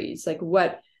into freeze? Like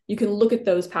you can look at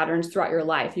those patterns throughout your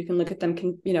life. You can look at them,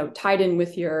 tied in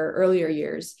with your earlier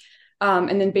years.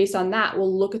 And then based on that,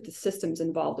 we'll look at the systems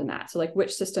involved in that. So like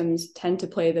which systems tend to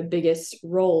play the biggest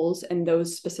roles in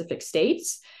those specific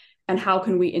states and how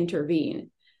can we intervene?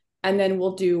 And then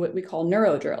we'll do what we call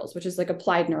neuro drills, which is like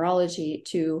applied neurology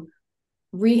to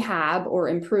rehab or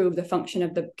improve the function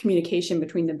of the communication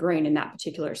between the brain and that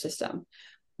particular system.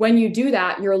 When you do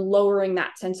that, you're lowering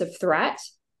that sense of threat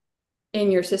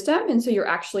in your system. And so you're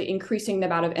actually increasing the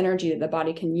amount of energy that the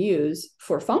body can use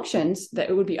for functions that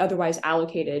it would be otherwise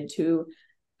allocated to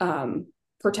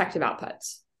protective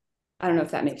outputs. I don't know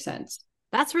if that makes sense.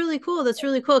 That's really cool. That's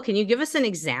really cool. Can you give us an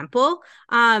example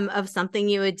of something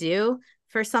you would do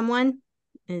for someone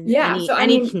in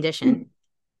any condition?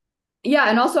 Yeah.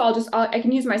 And also I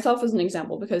can use myself as an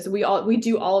example because we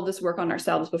do all of this work on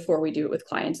ourselves before we do it with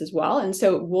clients as well. And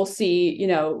so we'll see,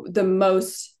 the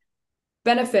most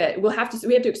benefit. We have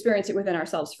to experience it within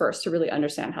ourselves first to really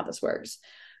understand how this works.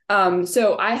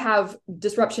 So I have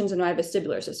disruptions in my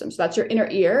vestibular system. So that's your inner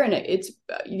ear. And it's,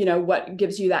 what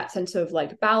gives you that sense of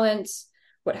like balance,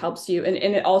 what helps you. And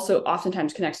it also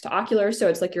oftentimes connects to ocular. So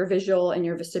it's like your visual and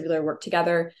your vestibular work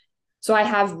together. So I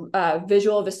have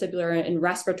visual, vestibular, and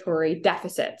respiratory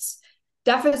deficits.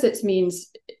 Deficits means,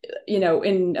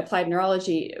 in applied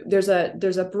neurology, there's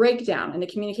a breakdown in the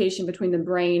communication between the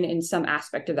brain and some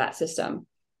aspect of that system.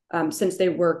 Since they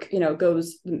work,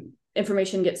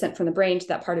 information gets sent from the brain to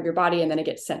that part of your body, and then it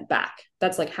gets sent back.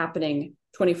 That's like happening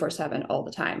 24/7 all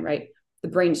the time, right? The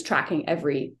brain's tracking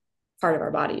every part of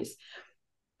our bodies.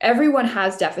 Everyone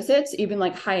has deficits, even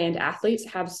like high-end athletes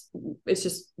it's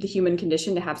just the human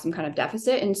condition to have some kind of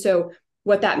deficit. And so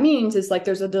what that means is like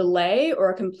there's a delay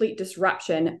or a complete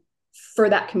disruption for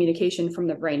that communication from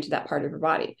the brain to that part of your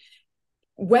body.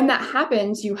 When that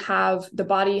happens, the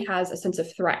body has a sense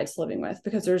of threat it's living with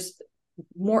because there's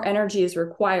more energy is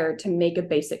required to make a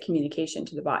basic communication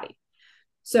to the body.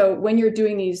 So when you're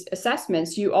doing these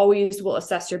assessments, you always will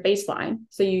assess your baseline.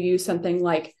 So you use something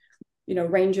like,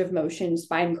 range of motion,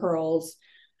 spine curls.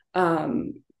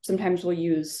 Sometimes we'll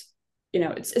use,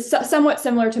 it's somewhat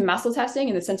similar to muscle testing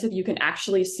in the sense of you can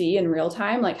actually see in real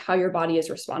time, like how your body is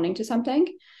responding to something.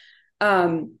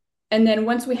 And then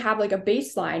once we have like a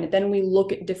baseline, then we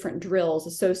look at different drills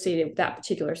associated with that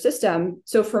particular system.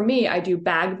 So for me, I do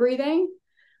bag breathing.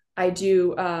 I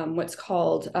do what's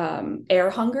called air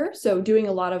hunger. So doing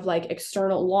a lot of like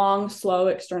long, slow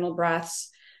external breaths,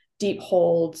 deep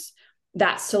holds.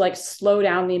 That's to like slow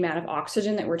down the amount of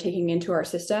oxygen that we're taking into our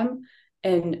system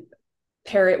and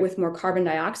pair it with more carbon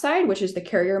dioxide, which is the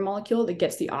carrier molecule that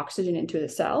gets the oxygen into the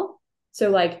cell. So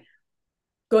like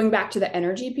going back to the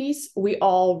energy piece, we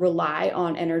all rely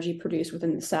on energy produced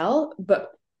within the cell,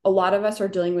 but a lot of us are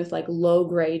dealing with like low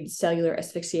grade cellular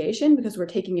asphyxiation because we're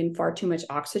taking in far too much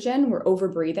oxygen. We're over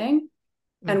breathing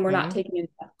and we're not taking in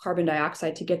carbon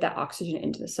dioxide to get that oxygen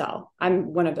into the cell.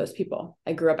 I'm one of those people.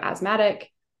 I grew up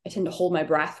asthmatic. I tend to hold my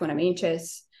breath when I'm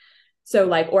anxious. So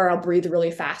or I'll breathe really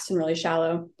fast and really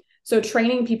shallow. So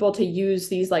training people to use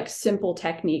these like simple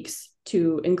techniques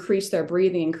to increase their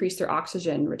breathing, increase their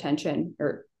oxygen retention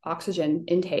or oxygen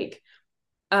intake,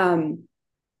 can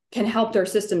help their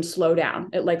system slow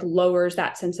down. It like lowers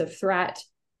that sense of threat,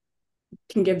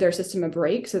 can give their system a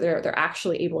break. So they're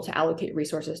actually able to allocate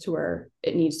resources to where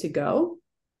it needs to go.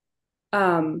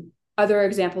 Other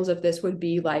examples of this would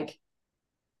be like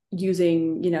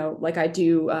using, like I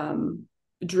do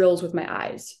drills with my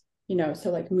eyes, so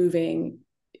like moving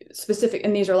specific,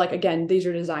 and these are like, again, these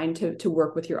are designed to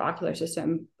work with your ocular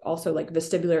system. Also like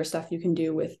vestibular stuff you can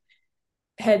do with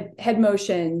head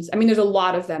motions. I mean, there's a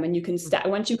lot of them, and you can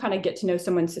once you kind of get to know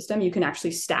someone's system, you can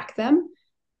actually stack them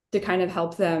to kind of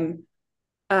help them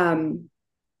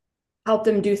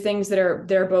do things that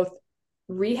they're both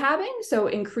rehabbing. So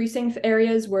increasing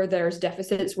areas where there's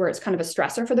deficits, where it's kind of a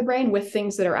stressor for the brain, with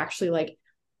things that are actually like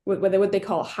what they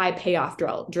call high payoff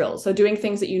drills. So doing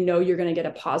things that you know you're going to get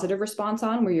a positive response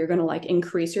on, where you're going to like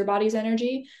increase your body's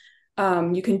energy.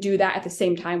 You can do that at the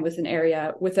same time with an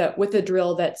area with a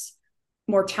drill that's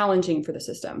more challenging for the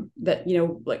system, that, you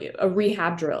know, like a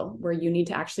rehab drill where you need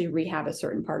to actually rehab a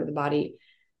certain part of the body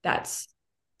that's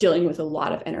dealing with a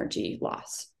lot of energy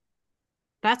loss.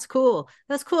 That's cool.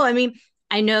 That's cool. I mean,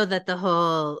 I know that the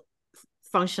whole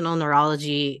functional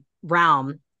neurology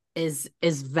realm is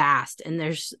vast,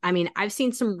 and I've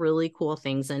seen some really cool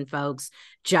things in folks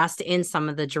just in some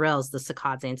of the drills, the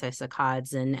saccades,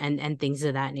 anti-saccades, and things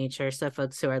of that nature. So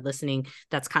folks who are listening,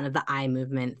 that's kind of the eye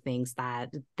movement things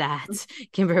that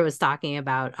Kimber was talking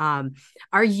about.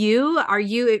 Are you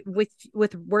with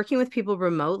working with people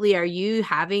remotely, are you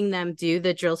having them do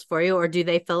the drills for you, or do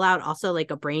they fill out also like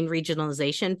a brain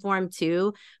regionalization form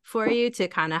too for you to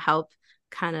kind of help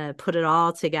kind of put it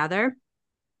all together?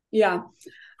 Yeah.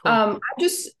 Cool.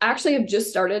 I have just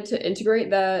started to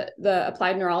integrate the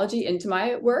applied neurology into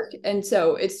my work. And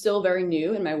so it's still very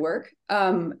new in my work.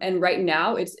 And right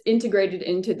now it's integrated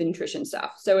into the nutrition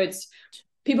stuff. So it's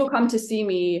people come to see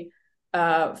me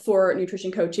for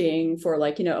nutrition coaching, for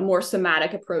like, you know, a more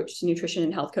somatic approach to nutrition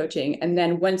and health coaching. And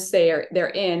then once they're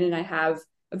in, and I have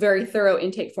a very thorough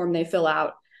intake form they fill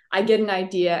out, I get an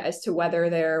idea as to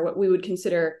whether they're what we would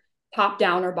consider top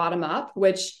down or bottom up,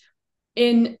 which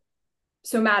in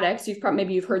somatics,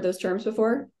 maybe you've heard those terms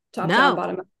before. Top down,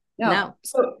 bottom up. No.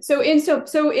 So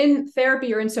in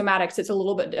therapy or in somatics, it's a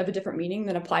little bit of a different meaning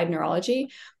than applied neurology.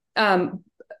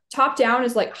 Top down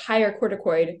is like higher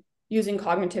corticoid, using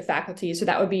cognitive faculties. So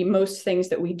that would be most things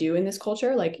that we do in this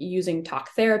culture, like using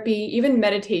talk therapy, even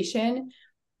meditation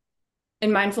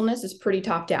and mindfulness is pretty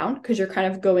top down, because you're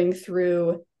kind of going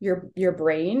through your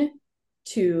brain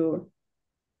to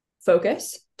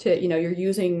focus, to, you know, you're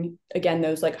using, again,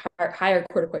 those like higher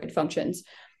corticoid functions.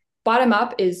 Bottom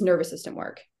up is nervous system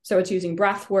work. So it's using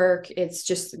breath work. It's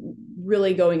just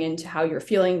really going into how you're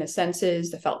feeling, the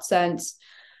senses, the felt sense.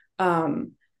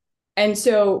 And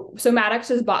so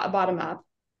somatics is bottom up.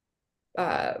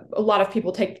 A lot of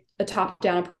people take a top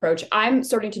down approach. I'm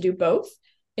starting to do both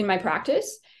in my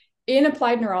practice. In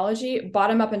applied neurology,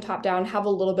 bottom up and top down have a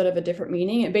little bit of a different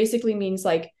meaning. It basically means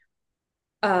like,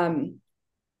 how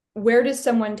does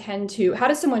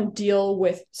someone deal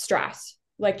with stress?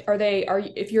 Like,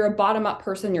 if you're a bottom up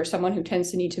person, you're someone who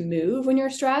tends to need to move when you're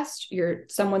stressed. You're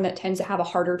someone that tends to have a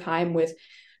harder time with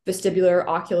vestibular,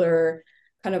 ocular,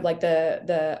 kind of like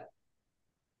the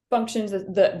functions,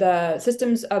 the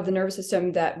systems of the nervous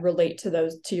system that relate to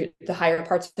the higher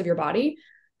parts of your body.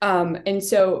 And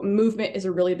so movement is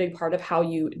a really big part of how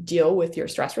you deal with your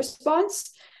stress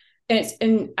response.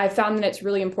 And I found that it's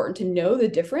really important to know the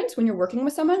difference when you're working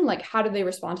with someone. Like, how do they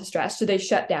respond to stress? Do they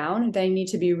shut down? Do they need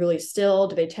to be really still?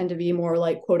 Do they tend to be more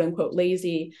like quote unquote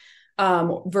lazy,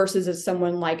 versus as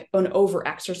someone like an over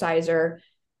exerciser?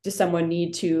 Does someone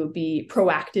need to be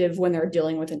proactive when they're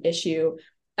dealing with an issue?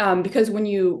 Because when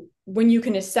you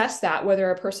can assess that,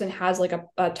 whether a person has like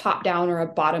a top down or a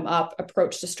bottom up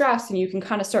approach to stress, and you can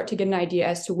kind of start to get an idea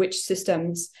as to which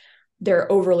systems they're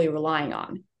overly relying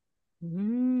on.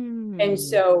 And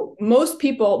so most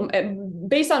people,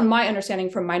 based on my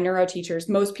understanding from my neuro teachers,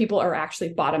 most people are actually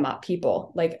bottom up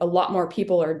people. Like, a lot more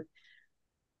people are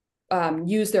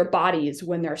use their bodies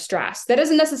when they're stressed. That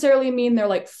doesn't necessarily mean they're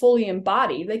like fully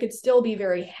embodied. They could still be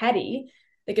very heady.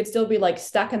 They could still be like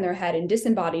stuck in their head and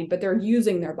disembodied, but they're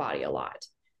using their body a lot.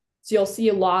 So you'll see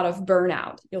a lot of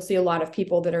burnout. You'll see a lot of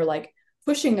people that are like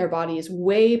pushing their bodies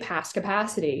way past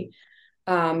capacity,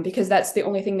 because that's the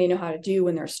only thing they know how to do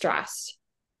when they're stressed.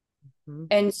 Mm-hmm.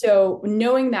 And so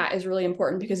knowing that is really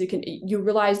important, because you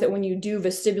realize that when you do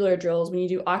vestibular drills, when you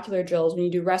do ocular drills, when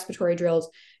you do respiratory drills,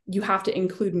 you have to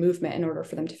include movement in order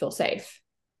for them to feel safe.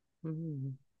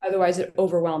 Mm-hmm. Otherwise it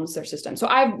overwhelms their system. So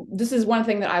this is one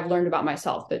thing that I've learned about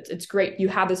myself, that it's great. You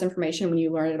have this information when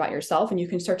you learn it about yourself, and you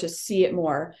can start to see it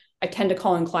more. I tend to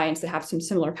call in clients that have some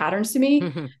similar patterns to me,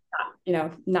 mm-hmm.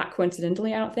 Not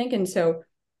coincidentally, I don't think. And so,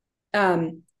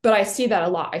 but I see that a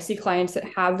lot. I see clients that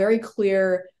have very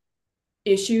clear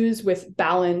issues with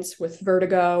balance, with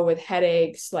vertigo, with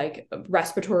headaches, like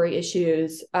respiratory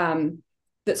issues.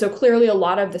 So clearly a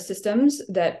lot of the systems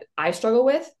that I struggle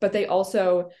with, but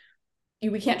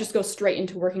we can't just go straight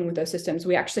into working with those systems.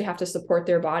 We actually have to support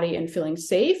their body and feeling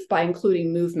safe by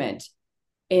including movement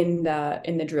in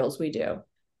the drills we do.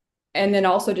 And then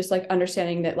also just like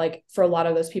understanding that, like, for a lot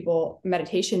of those people,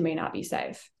 meditation may not be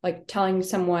safe. Like telling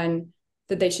someone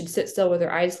that they should sit still with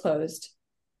their eyes closed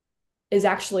is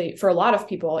actually, for a lot of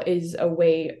people, is a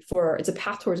way for, it's a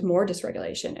path towards more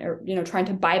dysregulation, or, you know, trying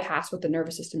to bypass what the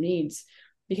nervous system needs.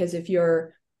 Because if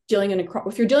you're dealing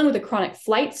with a chronic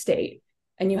flight state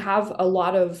and you have a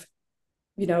lot of,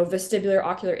 you know, vestibular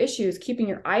ocular issues, keeping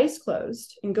your eyes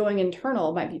closed and going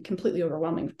internal might be completely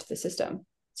overwhelming to the system.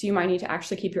 So you might need to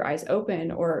actually keep your eyes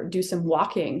open or do some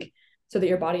walking so that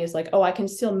your body is like, oh, I can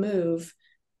still move.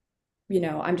 You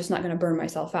know, I'm just not going to burn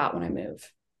myself out when I move.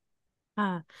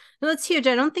 No, that's huge.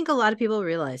 I don't think a lot of people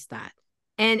realize that.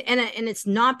 And it's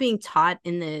not being taught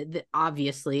in the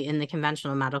obviously in the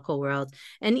conventional medical world,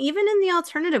 and even in the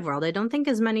alternative world. I don't think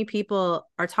as many people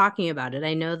are talking about it.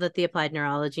 I know that the applied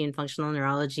neurology and functional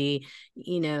neurology,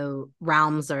 you know,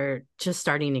 realms are just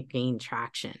starting to gain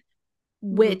traction,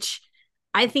 which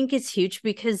I think is huge,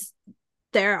 because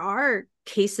there are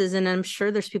cases, and I'm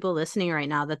sure there's people listening right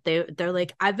now that they're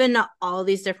like, I've been to all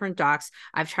these different docs,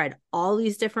 I've tried all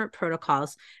these different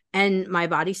protocols, and my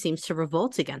body seems to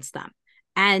revolt against them.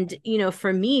 And, you know,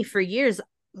 for me, for years,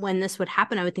 when this would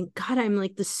happen, I would think, God, I'm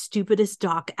like the stupidest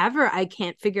doc ever. I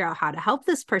can't figure out how to help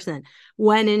this person.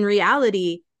 When in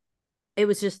reality, it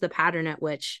was just the pattern at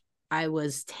which I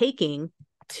was taking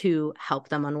to help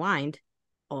them unwind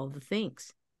all the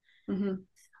things.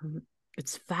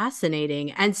 It's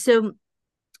fascinating. And so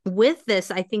with this,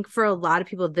 I think for a lot of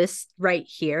people, this right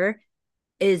here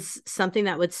is something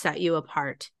that would set you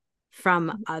apart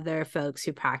from other folks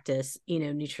who practice, you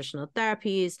know, nutritional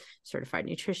therapies, certified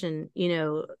nutrition, you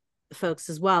know, folks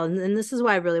as well. And this is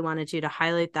why I really wanted you to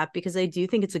highlight that, because I do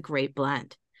think it's a great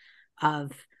blend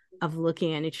of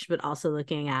looking at nutrition, but also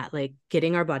looking at like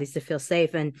getting our bodies to feel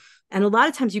safe. And a lot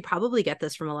of times you probably get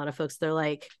this from a lot of folks. They're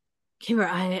like, Kimber,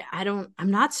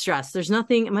 I'm not stressed. There's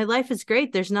nothing, my life is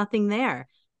great. There's nothing there.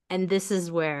 And this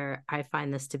is where I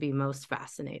find this to be most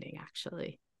fascinating,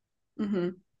 actually.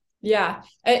 Yeah.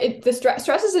 The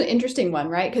stress is an interesting one,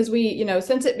 right? Because we, you know,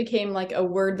 since it became like a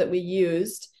word that we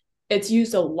used, it's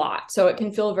used a lot. So it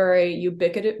can feel very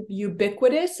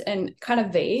ubiquitous and kind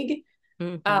of vague.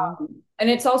 And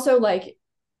it's also like,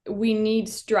 we need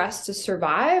stress to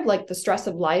survive. Like the stress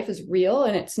of life is real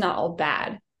and it's not all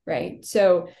bad, right?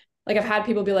 So like I've had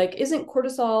people be like, isn't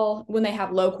cortisol, when they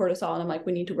have low cortisol, and I'm like,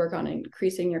 we need to work on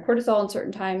increasing your cortisol in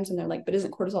certain times. And they're like, but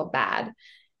isn't cortisol bad?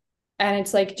 And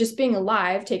it's like, just being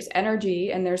alive takes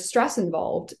energy, and there's stress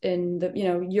involved in the, you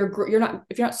know, you're not,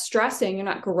 if you're not stressing, you're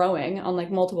not growing on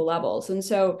like multiple levels. And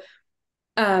so,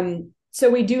 so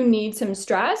we do need some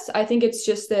stress. I think it's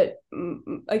just that,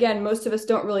 again, most of us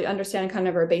don't really understand kind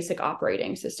of our basic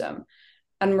operating system.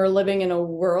 And we're living in a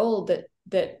world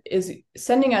that is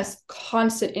sending us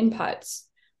constant inputs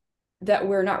that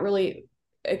we're not really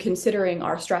considering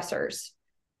our stressors.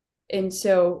 And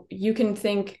so you can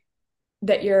think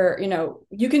that you're, you know,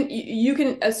 you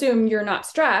can assume you're not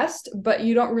stressed, but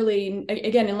you don't really,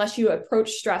 again, unless you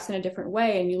approach stress in a different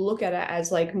way and you look at it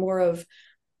as like more of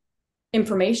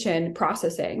information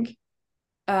processing,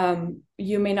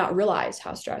 you may not realize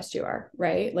how stressed you are,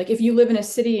 right? Like if you live in a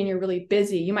city and you're really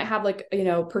busy, you might have like, you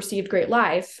know, perceived great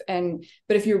life.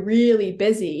 But if you're really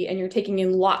busy and you're taking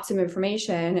in lots of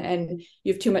information and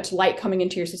you have too much light coming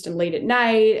into your system late at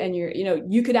night, and you're, you know,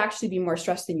 you could actually be more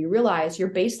stressed than you realize. Your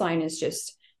baseline is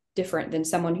just different than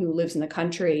someone who lives in the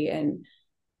country and,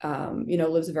 you know,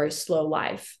 lives a very slow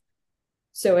life.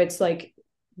 So it's like,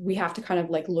 we have to kind of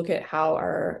like look at how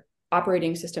our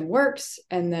operating system works,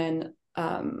 and then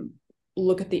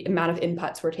look at the amount of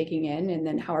inputs we're taking in, and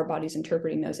then how our body's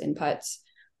interpreting those inputs,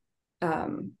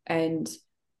 and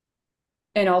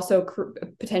also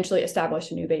potentially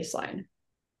establish a new baseline.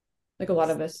 Like a lot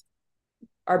of us,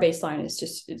 our baseline is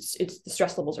just, it's the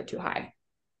stress levels are too high.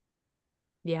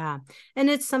 Yeah. And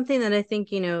it's something that I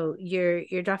think, you know,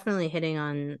 you're definitely hitting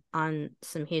on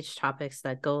some huge topics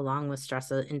that go along with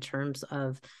stress in terms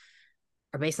of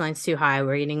our baseline's too high.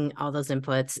 We're getting all those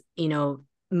inputs, you know.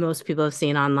 Most people have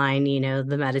seen online, you know,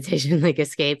 the meditation, like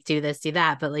escape, do this, do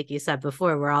that. But like you said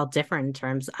before, we're all different in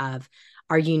terms of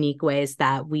our unique ways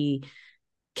that we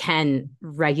can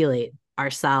regulate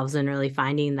ourselves, and really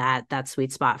finding that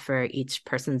sweet spot for each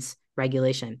person's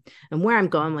regulation. And where I'm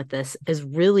going with this is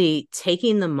really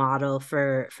taking the model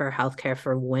for healthcare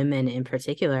for women in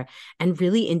particular, and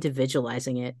really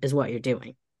individualizing it is what you're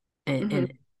doing,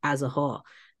 and as a whole.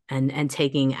 And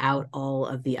taking out all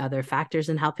of the other factors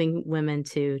and helping women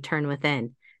to turn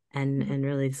within and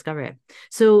really discover it.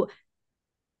 So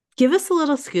give us a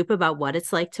little scoop about what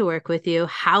it's like to work with you,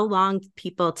 how long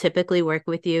people typically work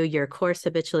with you, your course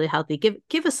Habitually Healthy.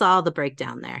 Give us all the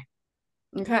breakdown there.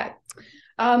 Okay.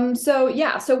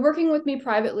 So working with me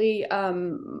privately,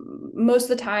 most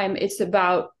of the time it's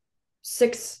about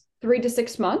 3 to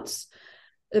 6 months.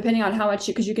 depending on how much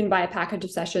because you can buy a package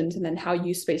of sessions, and then how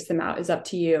you space them out is up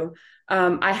to you.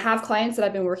 I have clients that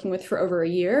I've been working with for over a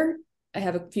year. I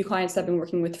have a few clients that I've been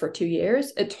working with for 2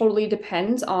 years. It totally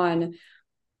depends on,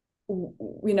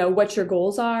 what your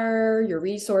goals are, your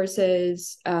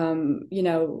resources,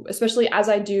 especially as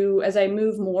I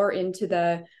move more into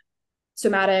the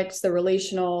somatics, the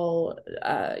relational,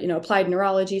 applied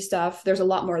neurology stuff, there's a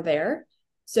lot more there.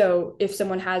 So if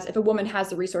a woman has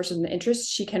the resources and the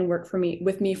interests, she can work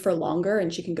with me for longer,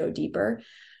 and she can go deeper.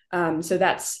 So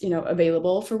that's,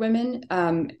 available for women.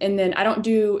 And then I don't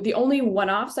do the only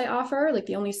one-offs I offer, like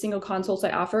the only single consults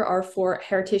I offer are for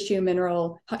hair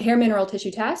mineral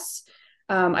tissue tests.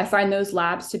 I find those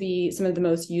labs to be some of the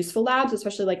most useful labs,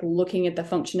 especially like looking at the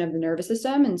function of the nervous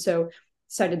system. And so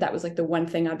decided that was like the one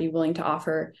thing I'd be willing to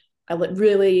offer. I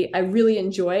really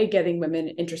enjoy getting women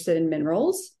interested in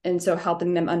minerals. And so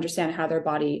helping them understand how their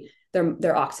body,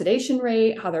 their oxidation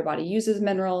rate, how their body uses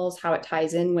minerals, how it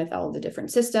ties in with all the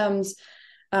different systems.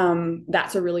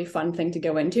 That's a really fun thing to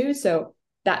go into. So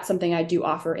that's something I do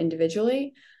offer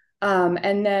individually.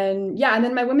 And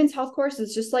then my women's health course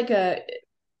is just like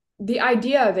the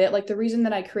idea of it, like the reason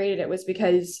that I created it was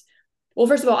because, well,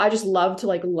 first of all, I just love to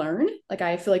like learn. Like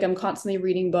I feel like I'm constantly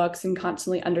reading books and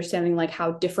constantly understanding like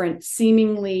how different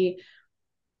seemingly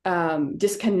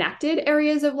disconnected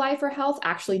areas of life or health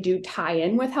actually do tie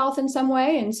in with health in some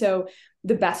way. And so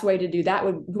the best way to do that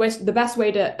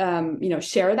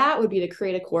share that would be to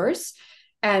create a course.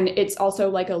 And it's also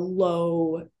like a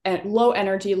low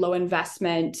energy, low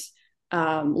investment,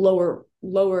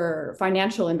 lower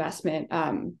financial investment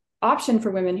option for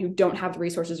women who don't have the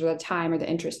resources or the time or the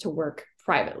interest to work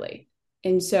privately.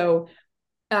 And so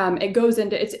it goes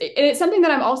into it's something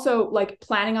that I'm also like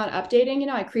planning on updating.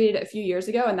 I created it a few years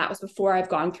ago, and that was before I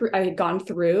had gone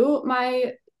through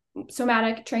my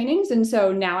somatic trainings. And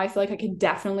so now I feel like I could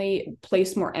definitely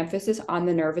place more emphasis on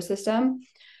the nervous system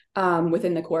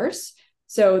within the course.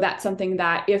 So that's something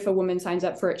that if a woman signs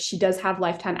up for it, she does have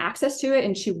lifetime access to it,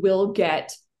 and she will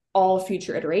get all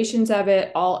future iterations of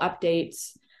it, all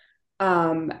updates.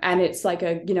 And it's like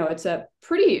it's a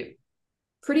pretty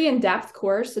in-depth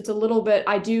course. It's a little bit,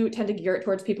 I do tend to gear it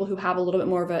towards people who have a little bit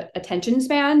more of an attention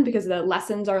span, because the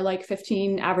lessons are like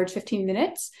average 15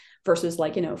 minutes versus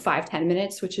like, 5-10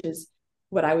 minutes, which is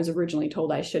what I was originally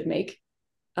told I should make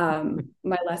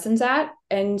my lessons at.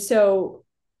 And so,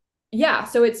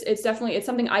 so it's definitely, it's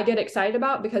something I get excited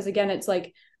about, because again, it's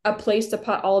like a place to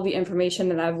put all of the information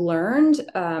that I've learned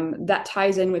that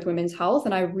ties in with women's health.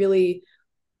 And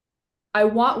I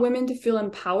want women to feel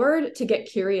empowered to get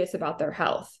curious about their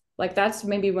health. Like that's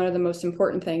maybe one of the most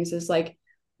important things, is like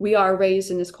we are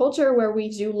raised in this culture where we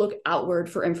do look outward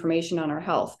for information on our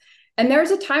health. And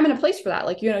there's a time and a place for that.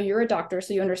 Like, you're a doctor,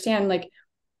 so you understand like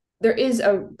there is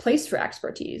a place for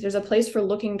expertise. There's a place for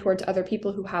looking towards other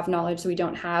people who have knowledge that we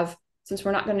don't have, since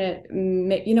we're not going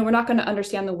to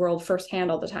understand the world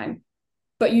firsthand all the time.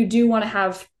 But we want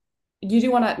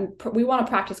to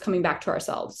practice coming back to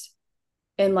ourselves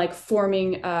and like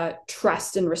forming a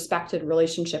trust and respected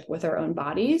relationship with our own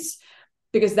bodies,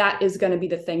 because that is going to be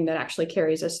the thing that actually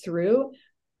carries us through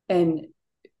and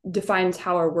defines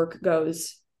how our work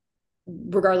goes,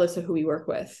 regardless of who we work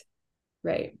with.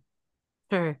 Right.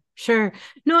 Sure.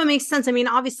 No, it makes sense. I mean,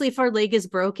 obviously if our leg is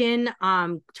broken,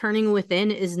 turning within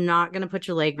is not going to put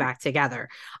your leg back together,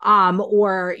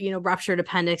 or, ruptured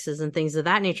appendixes and things of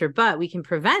that nature, but we can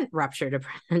prevent ruptured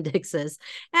appendixes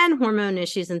and hormone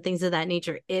issues and things of that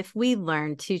nature if we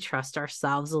learn to trust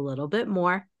ourselves a little bit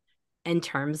more in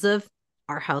terms of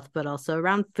our health, but also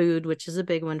around food, which is a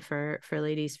big one for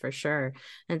ladies for sure.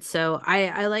 And so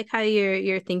I like how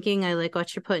you're thinking. I like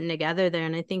what you're putting together there.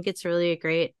 And I think it's really a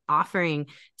great offering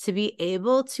to be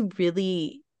able to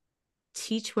really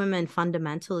teach women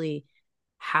fundamentally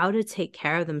how to take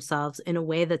care of themselves in a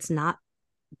way that's not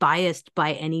biased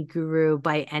by any guru,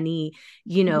 by any,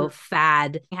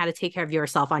 fad. How to take care of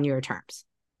yourself on your terms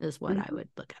is what I would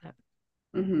look at it.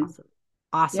 Mm-hmm.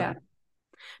 Awesome.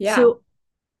 Yeah. So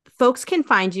folks can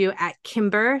find you at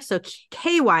Kymber, so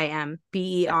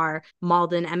KYMBER,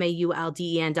 Malden,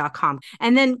 MAULDEN.com.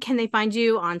 And then can they find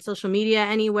you on social media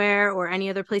anywhere or any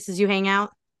other places you hang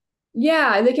out?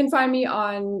 Yeah, they can find me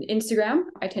on Instagram.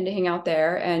 I tend to hang out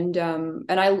there. And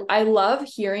I love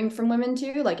hearing from women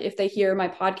too. Like if they hear my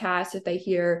podcast, if they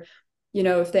hear,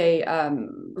 if they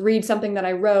read something that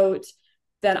I wrote,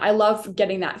 then I love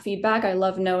getting that feedback. I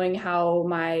love knowing how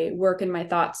my work and my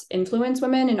thoughts influence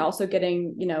women, and also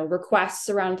getting, requests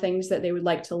around things that they would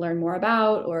like to learn more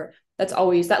about, or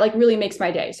that like really makes my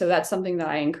day. So that's something that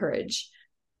I encourage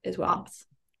as well.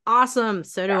 Awesome.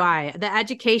 So do I. The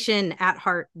education at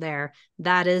heart there.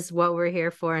 That is what we're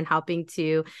here for, and helping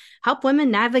to help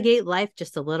women navigate life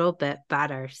just a little bit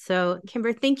better. So,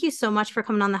 Kimber, thank you so much for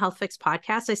coming on the Health Fix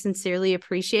podcast. I sincerely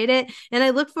appreciate it. And I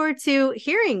look forward to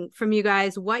hearing from you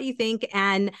guys what you think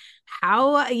and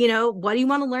how, what do you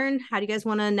want to learn? How do you guys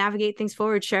want to navigate things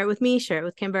forward? Share it with me, share it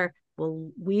with Kimber.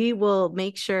 We will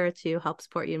make sure to help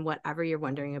support you in whatever you're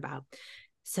wondering about.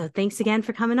 So thanks again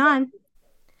for coming on.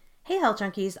 Hey, Health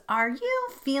Junkies, are you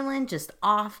feeling just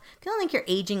off? Feeling like you're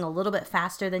aging a little bit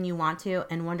faster than you want to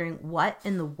and wondering what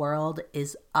in the world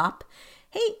is up?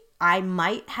 Hey, I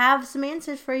might have some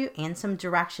answers for you and some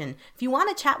direction. If you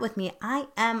want to chat with me, I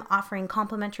am offering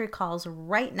complimentary calls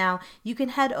right now. You can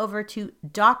head over to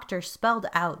Dr. spelled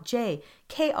out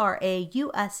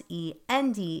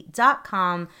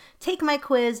JKRAUSEND.com. Take my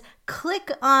quiz,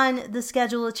 click on the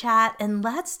schedule a chat, and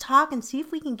let's talk and see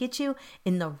if we can get you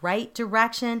in the right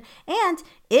direction. And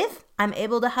if I'm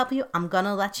able to help you, I'm going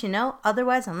to let you know.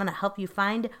 Otherwise, I'm going to help you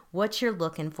find what you're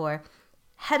looking for.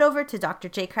 Head over to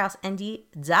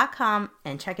drjkrausend.com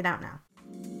and check it out now.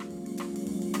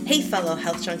 Hey, fellow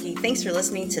health junkie, thanks for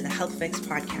listening to the Health Fix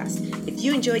podcast. If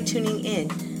you enjoyed tuning in,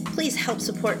 please help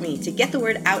support me to get the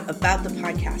word out about the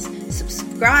podcast.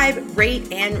 Subscribe,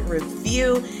 rate, and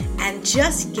review, and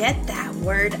just get that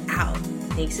word out.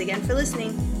 Thanks again for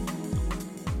listening.